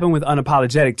 But that happened with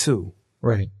Unapologetic too.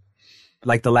 Right.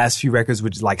 Like the last few records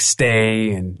would like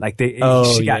Stay and like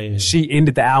she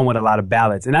ended the album with a lot of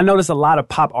ballads. And I noticed a lot of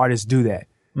pop artists do that.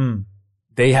 Mm.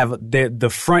 They have the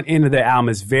front end of their album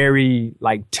is very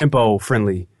like tempo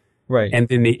friendly. Right. And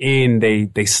in the end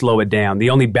they slow it down.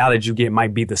 The only ballad you get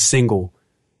might be the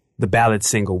ballad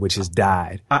single, which has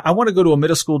died. I want to go to a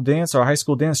middle school dance or a high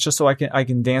school dance just so I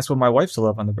can dance with my wife to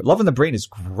Love on the Brain. Love on the Brain is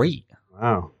great.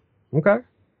 Wow. Okay.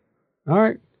 All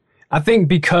right. I think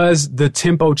because the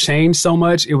tempo changed so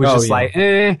much, it was like,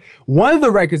 one of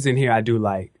the records in here I do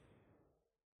like,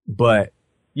 but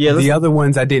the other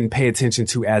ones I didn't pay attention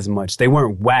to as much. They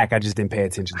weren't whack. I just didn't pay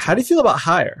attention to. How do you feel about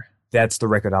Higher? That's the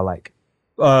record I like.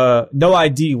 No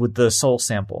ID with the soul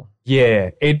sample.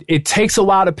 Yeah. It takes a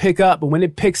while to pick up, but when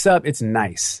it picks up, it's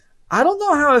nice. I don't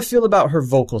know how I feel about her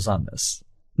vocals on this.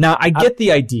 Now, I get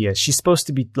the idea. She's supposed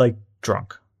to be like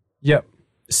drunk. Yep.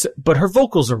 So, but her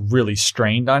vocals are really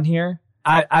strained on here.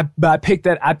 I picked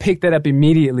that up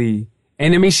immediately.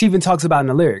 And I mean, she even talks about it in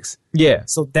the lyrics. Yeah.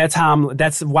 So that's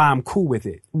why I'm cool with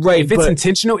it. Right. If it's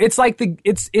intentional, it's like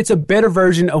it's a better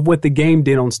version of what The Game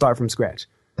did on Start From Scratch.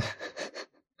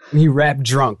 He rapped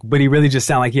drunk, but he really just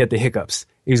sounded like he had the hiccups.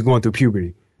 He was going through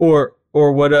puberty. Or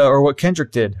what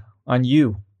Kendrick did on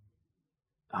You.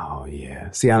 Oh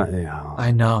yeah. See,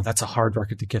 I know that's a hard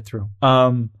record to get through.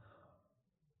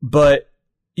 But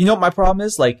you know what my problem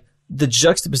is? Like the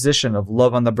juxtaposition of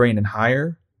Love on the Brain and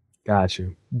Higher. Got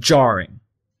you. Jarring.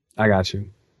 I got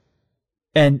you.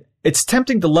 And it's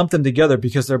tempting to lump them together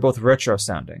because they're both retro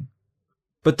sounding.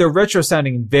 But they're retro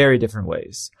sounding in very different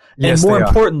ways. Yes, and more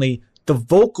importantly, the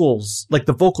vocals, like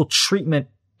the vocal treatment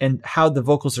and how the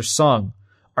vocals are sung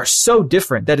are so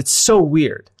different that it's so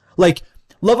weird. Like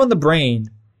Love on the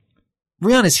Brain,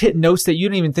 Rihanna's hitting notes that you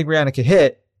don't even think Rihanna could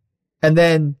hit. And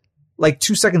then like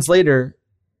 2 seconds later,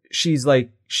 she's like,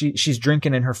 she's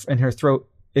drinking in her throat,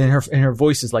 in her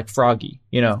voice is like froggy,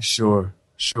 you know? Sure.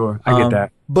 I get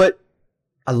that. But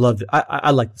I love it.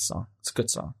 I like the song. It's a good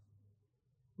song.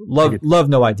 Love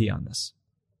No ID on this.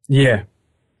 Yeah.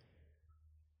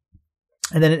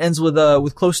 And then it ends with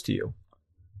Close to You,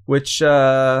 which,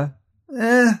 a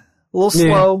little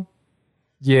slow.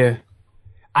 Yeah.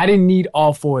 I didn't need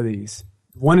all four of these.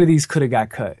 One of these could have got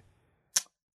cut.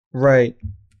 Right.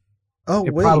 Oh,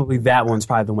 wait. Probably that one's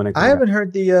probably the one that I haven't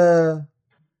heard the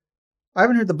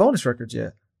bonus records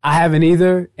yet. I haven't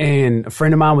either. And a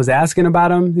friend of mine was asking about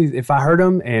them, if I heard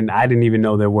them, and I didn't even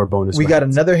know there were bonus records. We got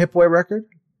another Hit Boy record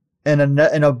and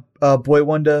a Boy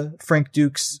Wonder Frank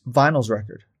Dukes vinyls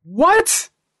record. What?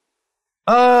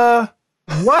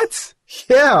 What?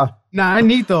 Yeah. Nah, I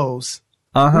need those.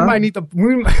 Uh-huh.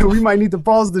 We might need to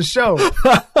pause the show.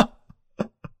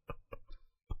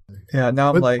 Yeah,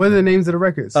 now what are the names of the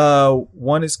records?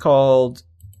 One is called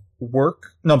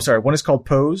Work. No, I'm sorry. One is called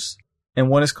Pose, and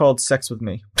one is called Sex with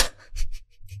Me.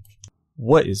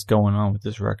 What is going on with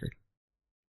this record?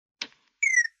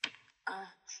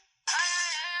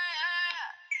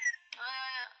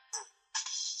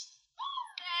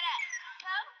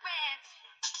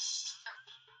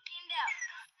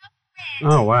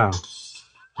 Oh, wow.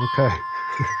 Okay.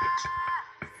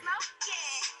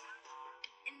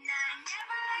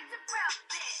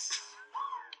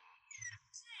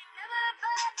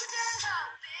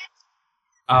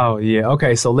 Oh, yeah.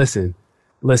 Okay, so listen.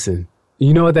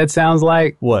 You know what that sounds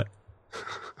like? What?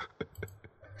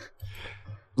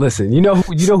 Listen, you know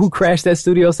who crashed that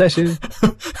studio session?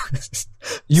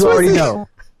 You already know.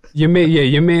 Your man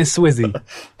Swizzy.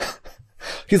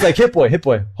 He's like, Hit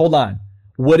Boy, hold on.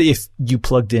 What if you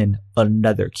plugged in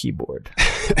another keyboard?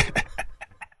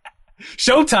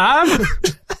 Showtime?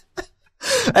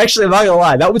 Actually, I'm not gonna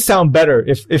lie. That would sound better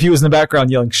if he was in the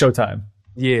background yelling Showtime.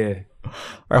 Yeah. All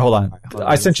right, hold on.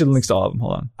 I sent you the links to all of them.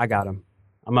 Hold on. I got him.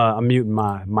 I'm muting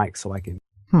my mic so I can.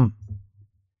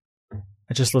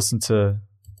 I just listened to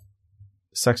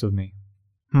Sex With Me.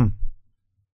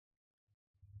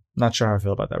 Not sure how I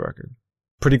feel about that record.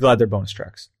 Pretty glad they're bonus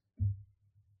tracks.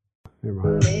 Never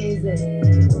mind.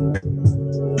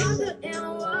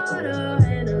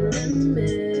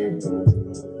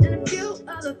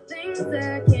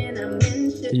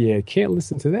 Yeah, can't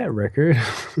listen to that record.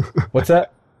 What's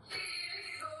that?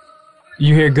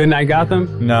 You hear Goodnight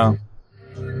Gotham? No.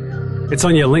 It's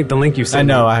on your link, the link you sent. I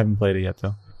know. I haven't played it yet,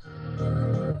 though.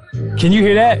 Can you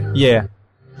hear that? Yeah.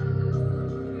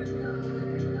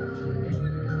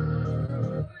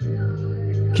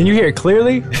 Can you hear it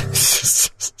clearly?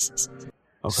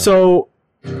 Okay. So,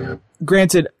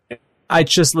 granted, I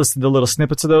just listened to little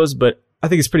snippets of those, but I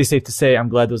think it's pretty safe to say I'm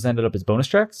glad those ended up as bonus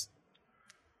tracks.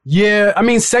 Yeah, I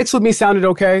mean, Sex With Me sounded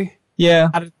okay. Yeah.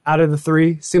 Out of the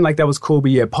three, seemed like that was cool.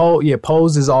 But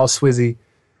Pose is all Swizzy,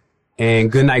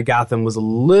 and Goodnight Gotham was a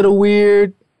little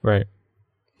weird. Right.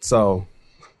 So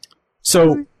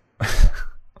Showtime.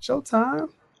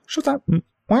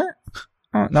 Where?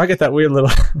 Now I get that weird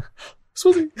little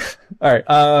Swizzy. All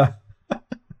right.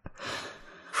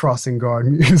 Crossing guard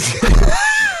music.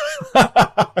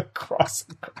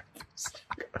 Crossing guard music.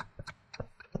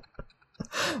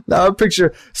 Now I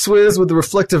picture Swizz with the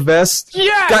reflective vest.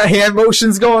 Yeah. Got hand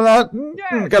motions going on.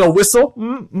 Yes. Got a whistle.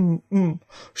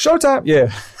 Showtime.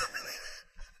 Yeah.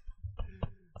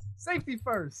 Safety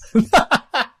first.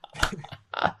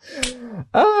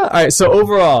 All right. So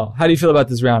overall, how do you feel about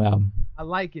this round album? I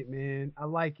like it, man. I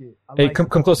like it.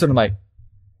 Come closer to the mic.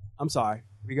 I'm sorry.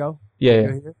 Here we go.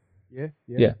 Yeah. Yeah.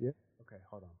 Okay,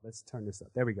 hold on. Let's turn this up.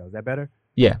 There we go. Is that better?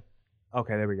 Yeah.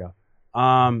 Okay, there we go.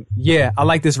 Yeah, I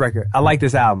like this record. I like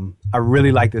this album. I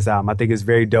really like this album. I think it's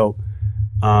very dope.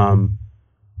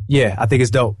 Yeah, I think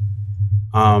it's dope.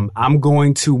 I'm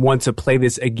going to want to play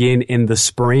this again in the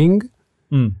spring.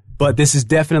 But this is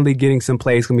definitely getting some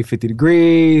play. It's going to be 50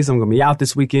 degrees. I'm going to be out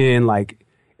this weekend. Like,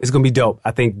 it's going to be dope.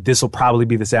 I think this will probably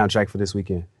be the soundtrack for this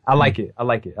weekend. I like it. I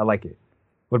like it.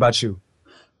 What about you?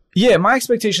 Yeah, my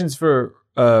expectations for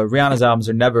Rihanna's albums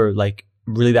are never like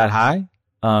really that high.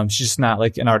 She's just not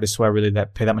like an artist who I really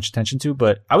pay that much attention to,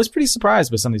 but I was pretty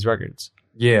surprised with some of these records.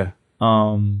 Yeah.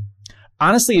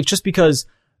 Honestly, it's just because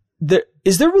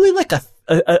is there really like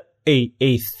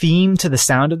a theme to the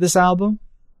sound of this album?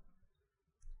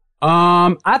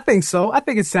 I think so. I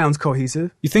think it sounds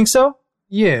cohesive. You think so?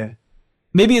 Yeah.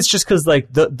 Maybe it's just because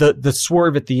like the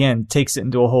swerve at the end takes it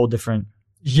into a whole different.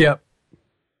 Yep.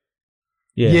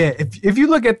 Yeah. If you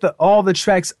look at all the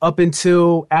tracks up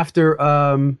until after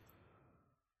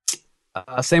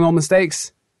Same Old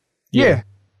Mistakes, yeah.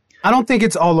 I don't think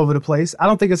it's all over the place. I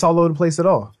don't think it's all over the place at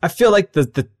all. I feel like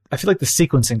the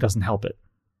sequencing doesn't help it.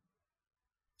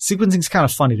 Sequencing's kind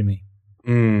of funny to me.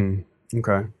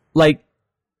 Okay. Like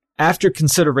after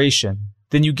Consideration,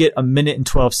 then you get 1 minute and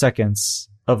 12 seconds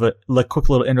of a like quick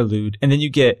little interlude, and then you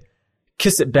get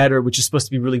Kiss It Better, which is supposed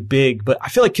to be really big, but I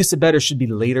feel like Kiss It Better should be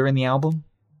later in the album.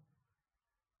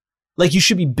 Like you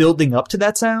should be building up to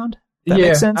that sound. That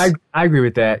makes sense? I agree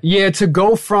with that. Yeah, to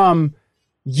go from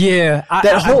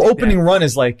that whole opening run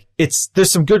is like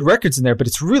there's some good records in there, but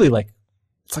it's really like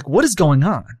what is going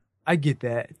on? I get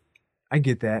that.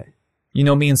 You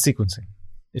know me and sequencing.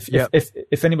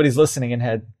 If anybody's listening and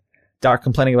had Doc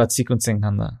complaining about sequencing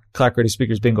on the Clock Radio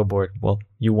Speakers bingo board, well,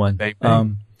 you won. Bang,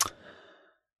 bang.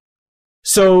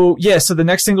 So the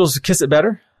next single is Kiss It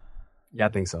Better? Yeah, I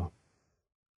think so.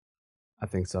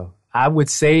 I would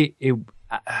say it.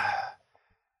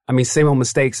 I mean, Same Old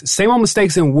Mistakes. Same Old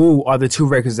Mistakes and Woo are the two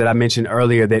records that I mentioned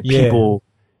earlier that people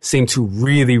seem to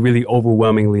really, really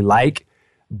overwhelmingly like.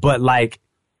 But like,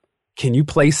 can you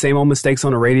play Same Old Mistakes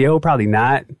on the radio? Probably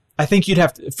not. I think you'd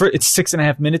have to, it's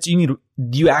 6.5 minutes. You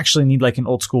actually need like an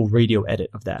old school radio edit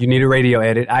of that. You need a radio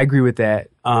edit. I agree with that.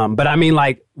 But I mean,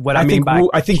 like, I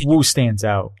think Woo stands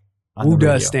out. Woo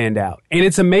does stand out. And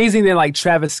it's amazing that like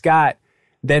Travis Scott,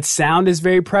 that sound is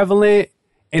very prevalent,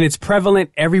 and it's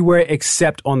prevalent everywhere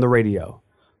except on the radio.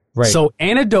 Right. So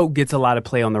Antidote gets a lot of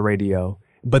play on the radio,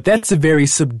 but that's a very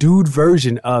subdued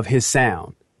version of his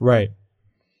sound. Right.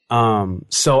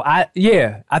 So I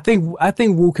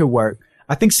think Woo could work.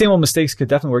 I think Same Old Mistakes could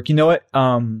definitely work. You know what?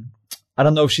 I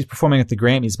don't know if she's performing at the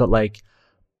Grammys, but like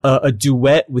a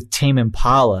duet with Tame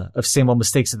Impala of Same Old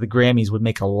Mistakes at the Grammys would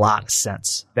make a lot of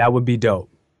sense. That would be dope.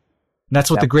 that's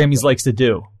what the Grammys likes to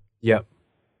do. Yep.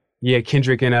 Yeah,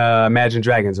 Kendrick and Imagine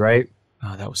Dragons, right?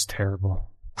 Oh, that was terrible.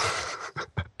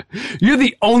 You're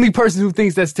the only person who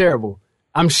thinks that's terrible.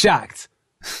 I'm shocked.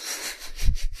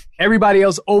 Everybody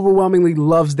else overwhelmingly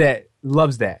loves that.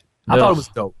 I thought it was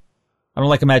dope. I don't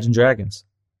like Imagine Dragons.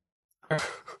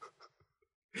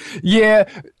 Yeah,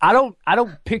 I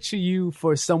don't picture you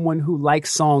for someone who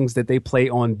likes songs that they play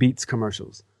on Beats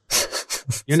commercials.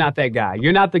 You're not that guy.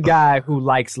 You're not the guy who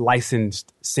likes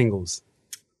licensed singles.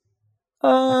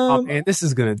 Man, this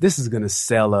is gonna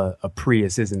sell a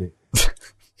Prius, isn't it?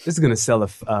 This is gonna sell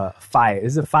a Fiat.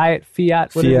 Is it Fiat?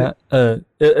 Fiat? What Fiat.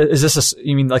 Is Is this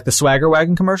you mean like the Swagger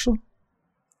Wagon commercial?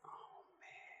 Oh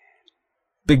man.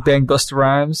 Big Bang Busta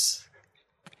Rhymes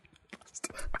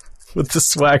with the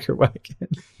Swagger Wagon.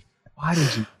 Why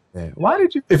did you? Why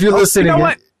did you? If you're listening, you know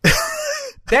what?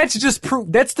 That's just proof.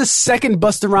 That's the second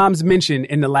Busta Rhymes mention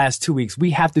in the last 2 weeks.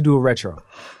 We have to do a retro.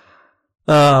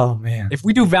 Oh man! If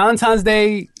we do Valentine's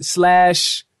Day /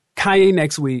 Kanye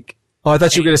next week. Oh, I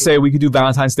thought you were going to say we could do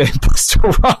Valentine's Day and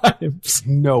Busta Rhymes.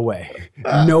 No way.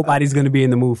 Nobody's going to be in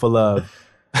the mood for love.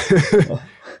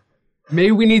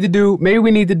 Maybe we need to do,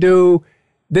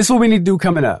 this is what we need to do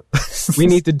coming up. We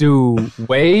need to do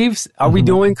Waves. Are we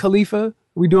doing Khalifa? Are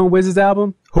we doing Wiz's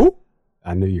album? Who?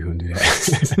 I knew you were going to do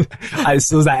that. As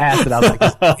soon as I asked it, I was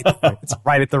like, it's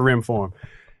right at the rim for him.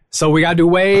 So we got to do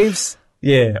Waves.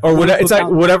 Yeah. Or whatever, it's like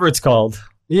whatever it's called.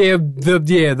 Yeah,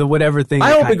 the whatever thing.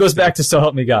 I hope it goes back to So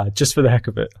Help Me God, just for the heck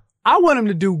of it. I want him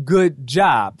to do Good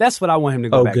Job. That's what I want him to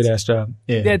go back to. Oh, good ass job.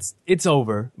 Yeah. It's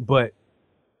over, but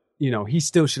he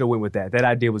still should have went with that. That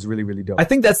idea was really, really dope. I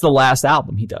think that's the last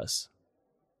album he does.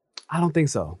 I don't think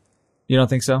so. You don't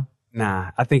think so?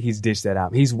 Nah, I think he's ditched that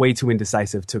album. He's way too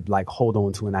indecisive to like hold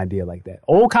on to an idea like that.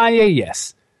 Old Kanye,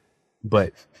 yes.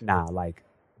 But nah, like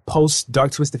post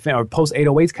Dark Twisted Fan or post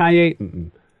 808s Kanye,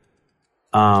 mm-mm.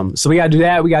 So we gotta do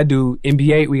that. We gotta do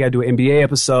NBA. We gotta do an NBA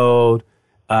episode.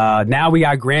 Now we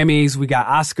got Grammys. We got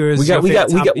Oscars.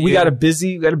 We got a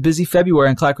busy February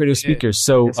on Clack Radio Speakers.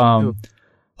 So, yes,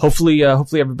 hopefully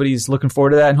everybody's looking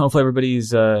forward to that, and hopefully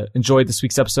everybody's enjoyed this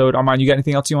week's episode. Armand, you got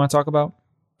anything else you want to talk about?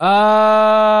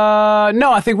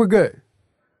 No, I think we're good.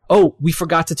 Oh, we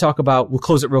forgot to talk about. We'll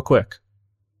close it real quick.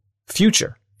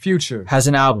 Future has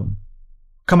an album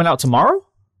coming out tomorrow.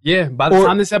 Yeah, by the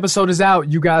time this episode is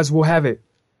out, you guys will have it.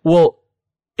 Well,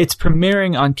 it's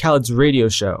premiering on Khaled's radio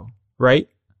show, right?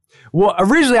 Well,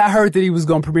 originally I heard that he was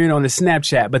going to premiere it on the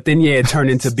Snapchat, but then, it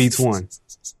turned into Beats One.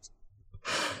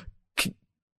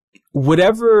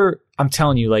 Whatever, I'm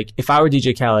telling you, like, if I were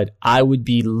DJ Khaled, I would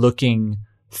be looking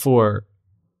for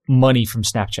money from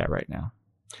Snapchat right now.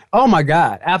 Oh, my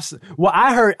God. Absolutely. Well,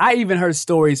 I even heard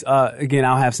stories, again,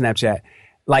 I don't have Snapchat.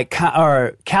 Like,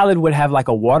 or Khaled would have like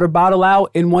a water bottle out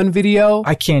in one video.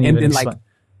 I can't even.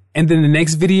 And then the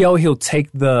next video, he'll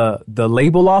take the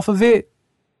label off of it.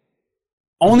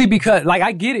 Only because, like,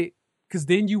 I get it. Because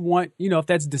then you want, if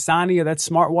that's Dasani or that's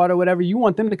Smart Water or whatever, you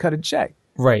want them to cut a check.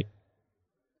 Right.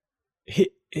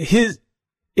 He is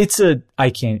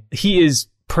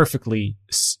perfectly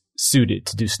suited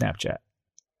to do Snapchat.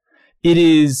 It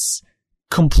is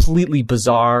completely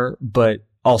bizarre, but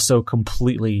also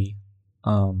completely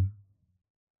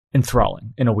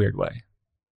enthralling in a weird way.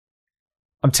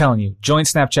 I'm telling you, join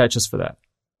Snapchat just for that.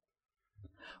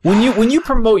 When we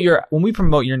promote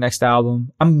your next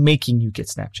album, I'm making you get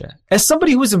Snapchat. As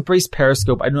somebody who has embraced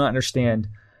Periscope, I do not understand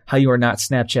how you are not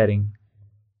Snapchatting,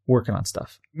 working on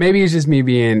stuff. Maybe it's just me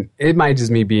being. It might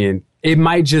just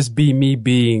be me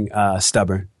being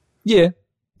stubborn. Yeah,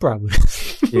 probably.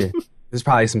 Yeah, there's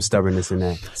probably some stubbornness in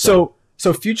that. So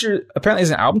Future apparently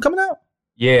has an album coming out.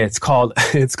 Yeah, it's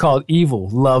called Evil,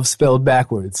 Love Spelled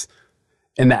Backwards.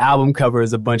 And the album cover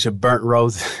is a bunch of burnt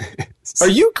roses. Are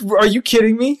you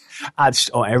kidding me? On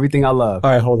everything I love.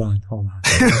 All right, hold on.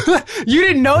 You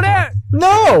didn't know that?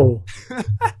 No.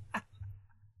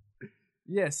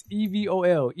 Yes,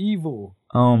 EVOL, evil.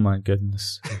 Oh my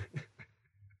goodness.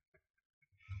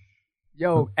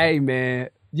 Yo, hey man.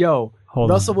 Yo, hold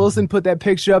Russell on. Wilson put that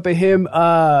picture up of him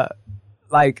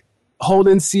like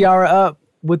holding Ciara up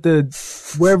with the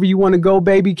 "Wherever You Want to Go,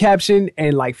 Baby" caption,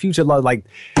 and like Future love, like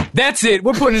that's it.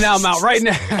 We're putting an album out right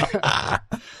now.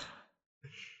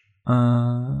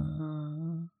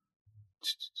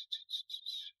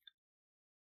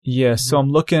 Yeah. So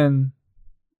I'm looking.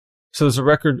 So there's a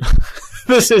record.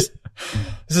 This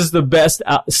is the best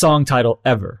song title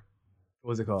ever.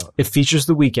 What's it called? It features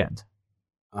The Weeknd.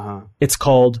 Uh-huh. It's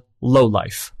called Low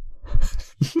Life.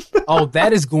 Oh,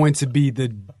 that is going to be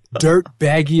the dirt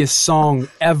baggiest song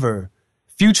ever.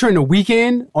 Future and The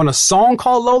Weeknd on a song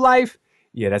called Low Life?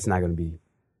 Yeah, that's not going to be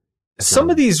Some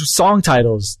of these song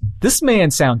titles, this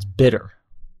man sounds bitter.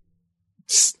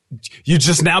 You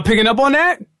just now picking up on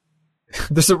that?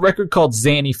 There's a record called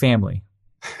Zanny Family.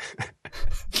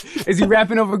 Is he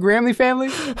rapping over Grammy Family?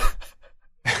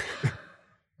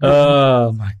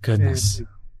 Oh my goodness.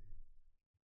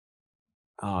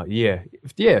 Oh yeah.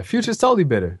 Future's totally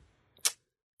bitter.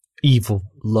 Evil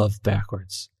love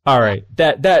backwards. All right.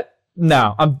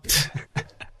 No,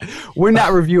 We're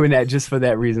not reviewing that just for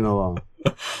that reason alone.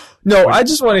 No, I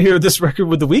just want to hear this record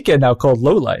with The Weeknd now called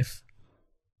Low Life.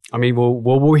 I mean,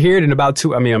 we'll hear it in about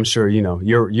 2. I mean, I'm sure,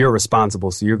 you're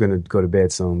responsible, so you're going to go to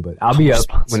bed soon, but I'll be up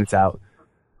when it's out.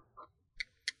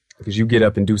 Because you get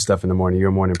up and do stuff in the morning. You're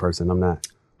a morning person. I'm not.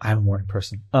 I'm a morning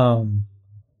person. I'm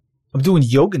doing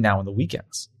yoga now on the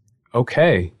weekends.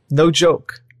 Okay. No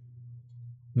joke.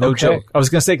 No Okay. joke. I was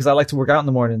going to say, because I like to work out in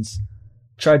the mornings.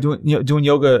 Try doing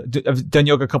yoga. I've done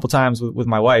yoga a couple times with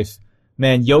my wife.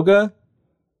 Man, yoga,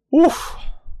 oof,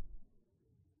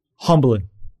 humbling.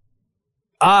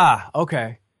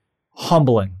 Okay.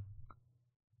 Humbling.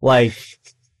 Like,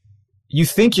 you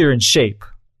think you're in shape.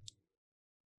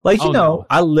 Like, No.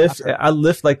 I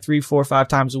lift like 3, 4, 5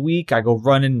 times a week. I go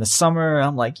running in the summer.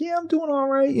 I'm like, yeah, I'm doing all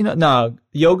right. No,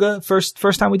 yoga, first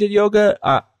time we did yoga,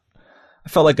 I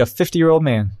felt like a 50-year-old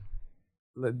man.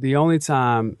 The only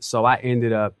time, so I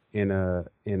ended up in a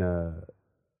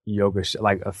yoga,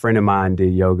 like a friend of mine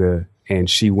did yoga, and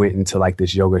she went into like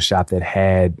this yoga shop that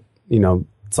had,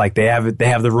 it's like they have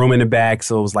the room in the back,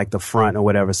 so it was like the front or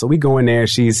whatever. So we go in there,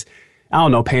 she's, I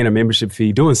don't know, paying a membership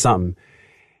fee, doing something.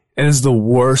 And it's the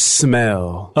worst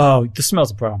smell. Oh, the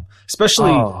smell's a problem.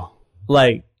 Especially,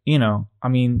 like, I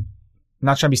mean,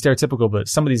 not trying to be stereotypical, but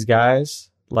some of these guys,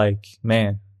 like,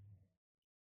 man,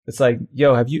 it's like,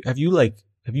 yo, have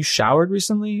you showered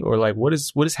recently? Or like, what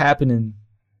is happening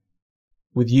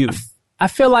with you? I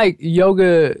feel like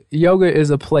yoga is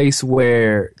a place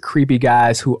where creepy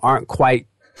guys who aren't quite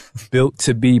built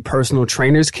to be personal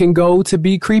trainers can go to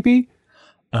be creepy.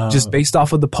 Just based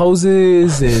off of the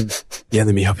poses and yeah,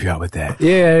 let me help you out with that.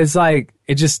 Yeah, it's like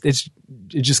it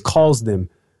just calls them.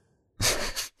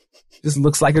 Just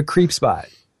looks like a creep spot.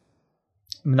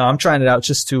 No, I'm trying it out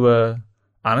just to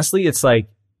honestly, it's like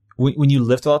when you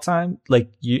lift all the time, like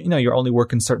you're only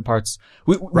working certain parts.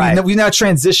 We now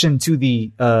transitioned to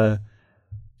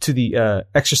the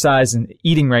exercise and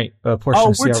eating right portion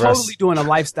of CRS. We're totally doing a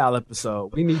lifestyle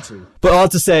episode. We need to. But all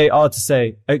to say,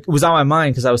 it was on my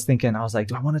mind because I was thinking, I was like,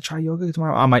 do I want to try yoga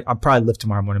tomorrow? I'll probably lift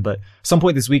tomorrow morning, but some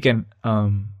point this weekend,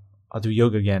 I'll do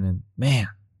yoga again. And man,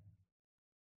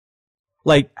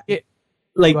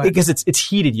 because it's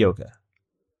heated yoga.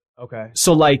 Okay.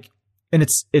 So like, and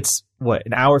it's what,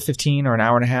 an hour 15 or an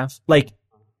hour and a half? Like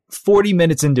 40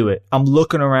 minutes into it, I'm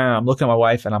looking around, I'm looking at my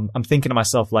wife, and I'm thinking to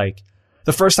myself, like,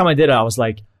 the first time I did it, I was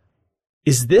like,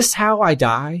 is this how I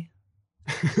die?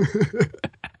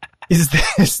 Is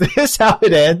this how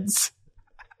it ends?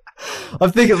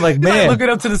 I'm thinking like, man. Looking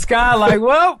up to the sky like,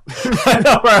 well. I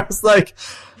know, where I was like,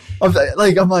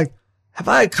 I'm like, have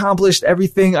I accomplished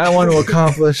everything I want to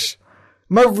accomplish?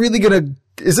 Am I really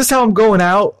is this how I'm going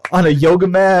out on a yoga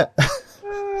mat?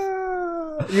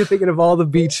 You're thinking of all the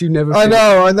beats you never I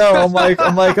know. I'm like,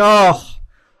 oh,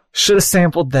 should have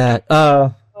sampled that.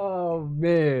 Oh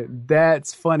man,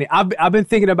 that's funny. I've been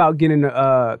thinking about getting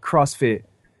CrossFit.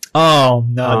 Oh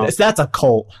no, that's a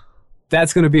cult.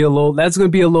 That's gonna be a little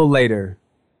later.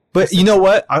 But you know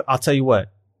what? I'll tell you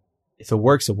what. If it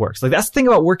works, it works. Like that's the thing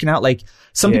about working out. Like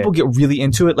some people get really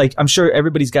into it. Like I'm sure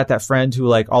everybody's got that friend who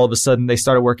like all of a sudden they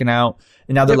started working out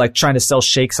and now they're like trying to sell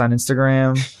shakes on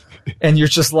Instagram, and you're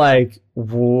just like,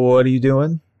 what are you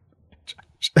doing?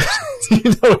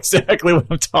 You know exactly what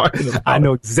I'm talking about. I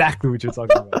know exactly what you're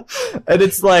talking about. And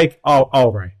it's like, oh,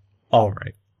 all right.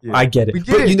 Yeah. I get it.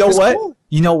 But you know what? Cool.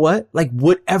 You know what? Like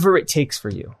whatever it takes for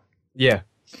you. Yeah.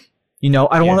 I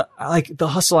don't want to, like the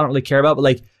hustle I don't really care about, but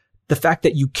like the fact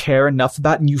that you care enough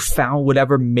about it and you found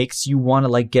whatever makes you want to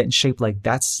like get in shape, like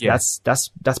that's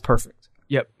perfect.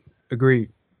 Yep.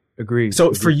 Agreed.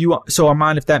 So for you,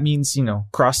 Armand, if that means,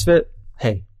 CrossFit,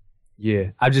 hey.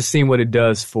 Yeah. I've just seen what it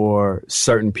does for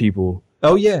certain people.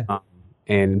 Oh yeah.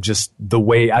 And just the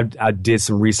way I did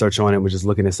some research on it, was just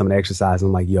looking at some of the exercise.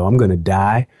 I'm like, yo, I'm going to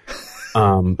die.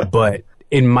 But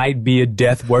it might be a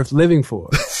death worth living for.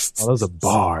 Oh, those are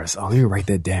bars. Oh, let me write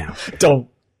that down. Don't.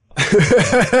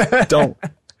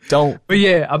 But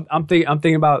yeah, I'm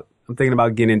thinking about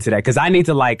getting into that. Cause I need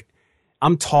to like,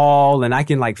 I'm tall and I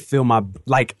can like feel my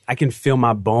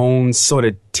bones sort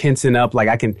of tensing up.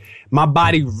 Like my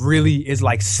body really is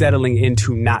like settling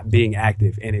into not being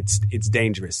active, and it's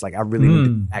dangerous. Like I really need to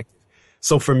be active.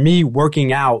 So for me,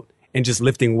 working out and just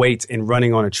lifting weights and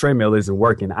running on a treadmill isn't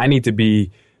working. I need to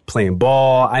be playing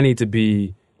ball. I need to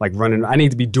be like running. I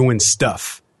need to be doing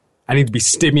stuff. I need to be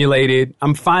stimulated.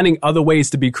 I'm finding other ways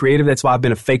to be creative. That's why I've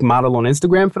been a fake model on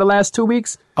Instagram for the last 2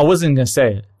 weeks. I wasn't going to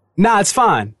say it. Nah, it's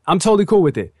fine. I'm totally cool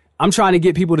with it. I'm trying to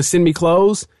get people to send me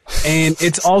clothes, and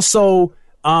it's also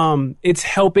it's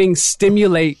helping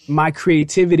stimulate my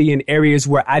creativity in areas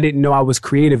where I didn't know I was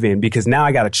creative in, because now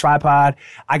I got a tripod.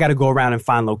 I got to go around and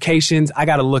find locations. I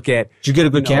got to look at. Did you get a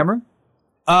good camera?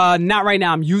 Not right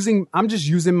now. I'm just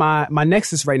using my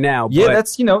Nexus right now. Yeah, but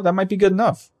that's, that might be good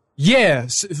enough. yeah.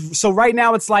 So right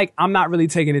now it's like I'm not really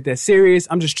taking it that serious.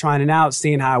 I'm just trying it out,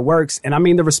 seeing how it works. And I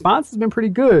mean, the response has been pretty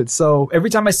good. So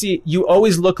Every time I see it, you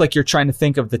always look like you're trying to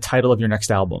think of the title of your next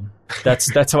album.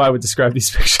 That's how I would describe these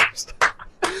pictures.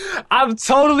 I'm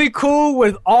totally cool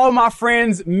with all my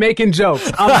friends making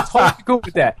jokes. I'm totally cool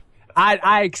with that.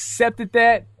 I accepted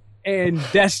that, and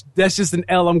that's just an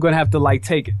L I'm gonna have to like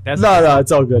take it. No,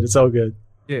 it's all good. It's all good.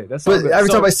 Yeah, that's all But good. every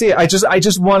time I see it, I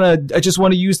just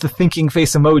wanna use the thinking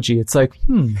face emoji. It's like,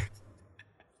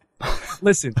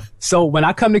 Listen, so when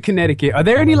I come to Connecticut, are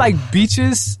there any like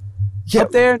beaches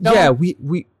up there? No? Yeah,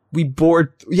 we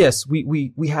board. Yes,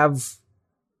 we have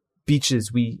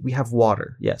beaches. We have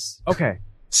water. Yes. Okay.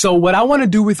 So what I want to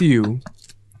do with you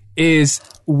is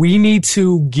we need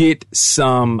to get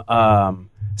some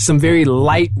very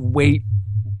lightweight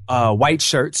white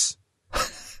shirts.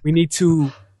 We need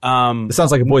to It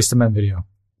sounds like a Boyz II Men video.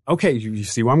 okay, you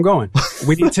see where I'm going.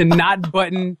 We need to not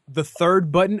button the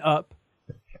third button up.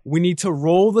 We need to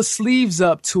roll the sleeves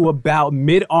up to about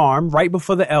mid-arm, right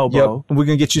before the elbow. Yep. And we're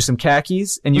gonna get you some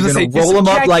khakis, and you're I was gonna gonna say, get roll some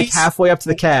them up like khakis. halfway up to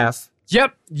the calf.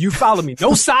 Yep, you follow me.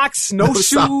 No socks, no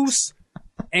shoes.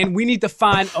 And we need to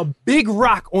find a big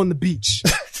rock on the beach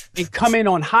and come in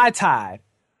on high tide.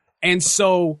 And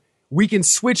so we can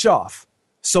switch off.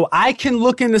 So I can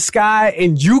look in the sky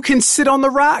and you can sit on the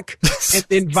rock, and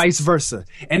then vice versa.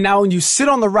 And now when you sit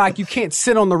on the rock, you can't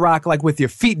sit on the rock like with your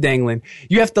feet dangling.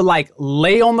 You have to like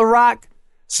lay on the rock.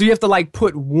 So you have to like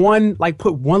put one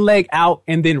leg out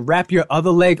and then wrap your other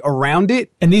leg around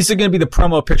it. And these are gonna be the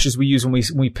promo pictures we use when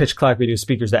we pitch Clack Radio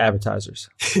speakers to advertisers.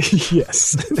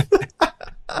 Yes.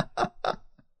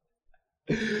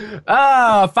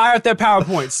 Fire up that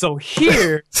PowerPoint. So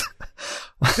here,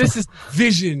 this is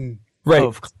vision Right.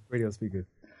 of radio speakers.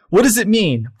 What does it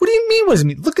mean? What do you mean? What does it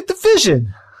mean? Look at the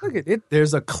vision. Look at it.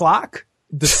 There's a clock.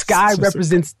 The sky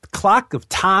represents the clock of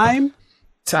time.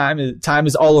 Time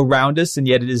is all around us, and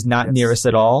yet it is not near us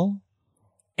at all.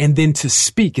 And then to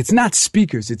speak. It's not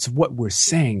speakers. It's what we're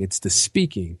saying. It's the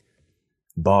speaking.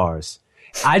 Bars.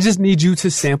 I just need you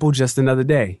to sample Just Another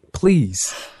Day.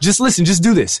 Please. Just listen. Just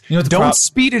do this. You know what the Don't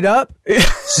speed it up.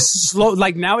 Slow.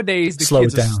 Like nowadays, the Slow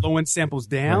kids it are down. slowing samples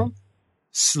down. Right.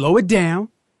 Slow it down.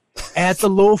 Add the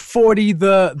little 40,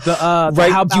 the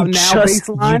Right, how about now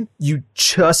baseline. You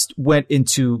just went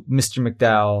into Mr.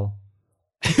 McDowell.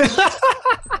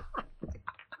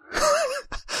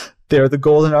 There are the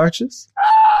golden arches.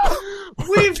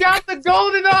 We've got the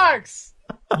golden arcs.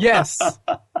 Yes.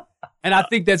 And I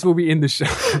think that's where we end the show.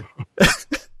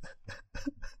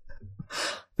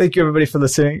 Thank you, everybody, for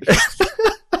listening.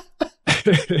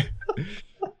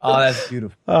 Oh, that's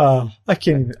beautiful. Oh, I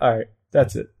can't even. All right.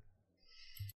 That's it.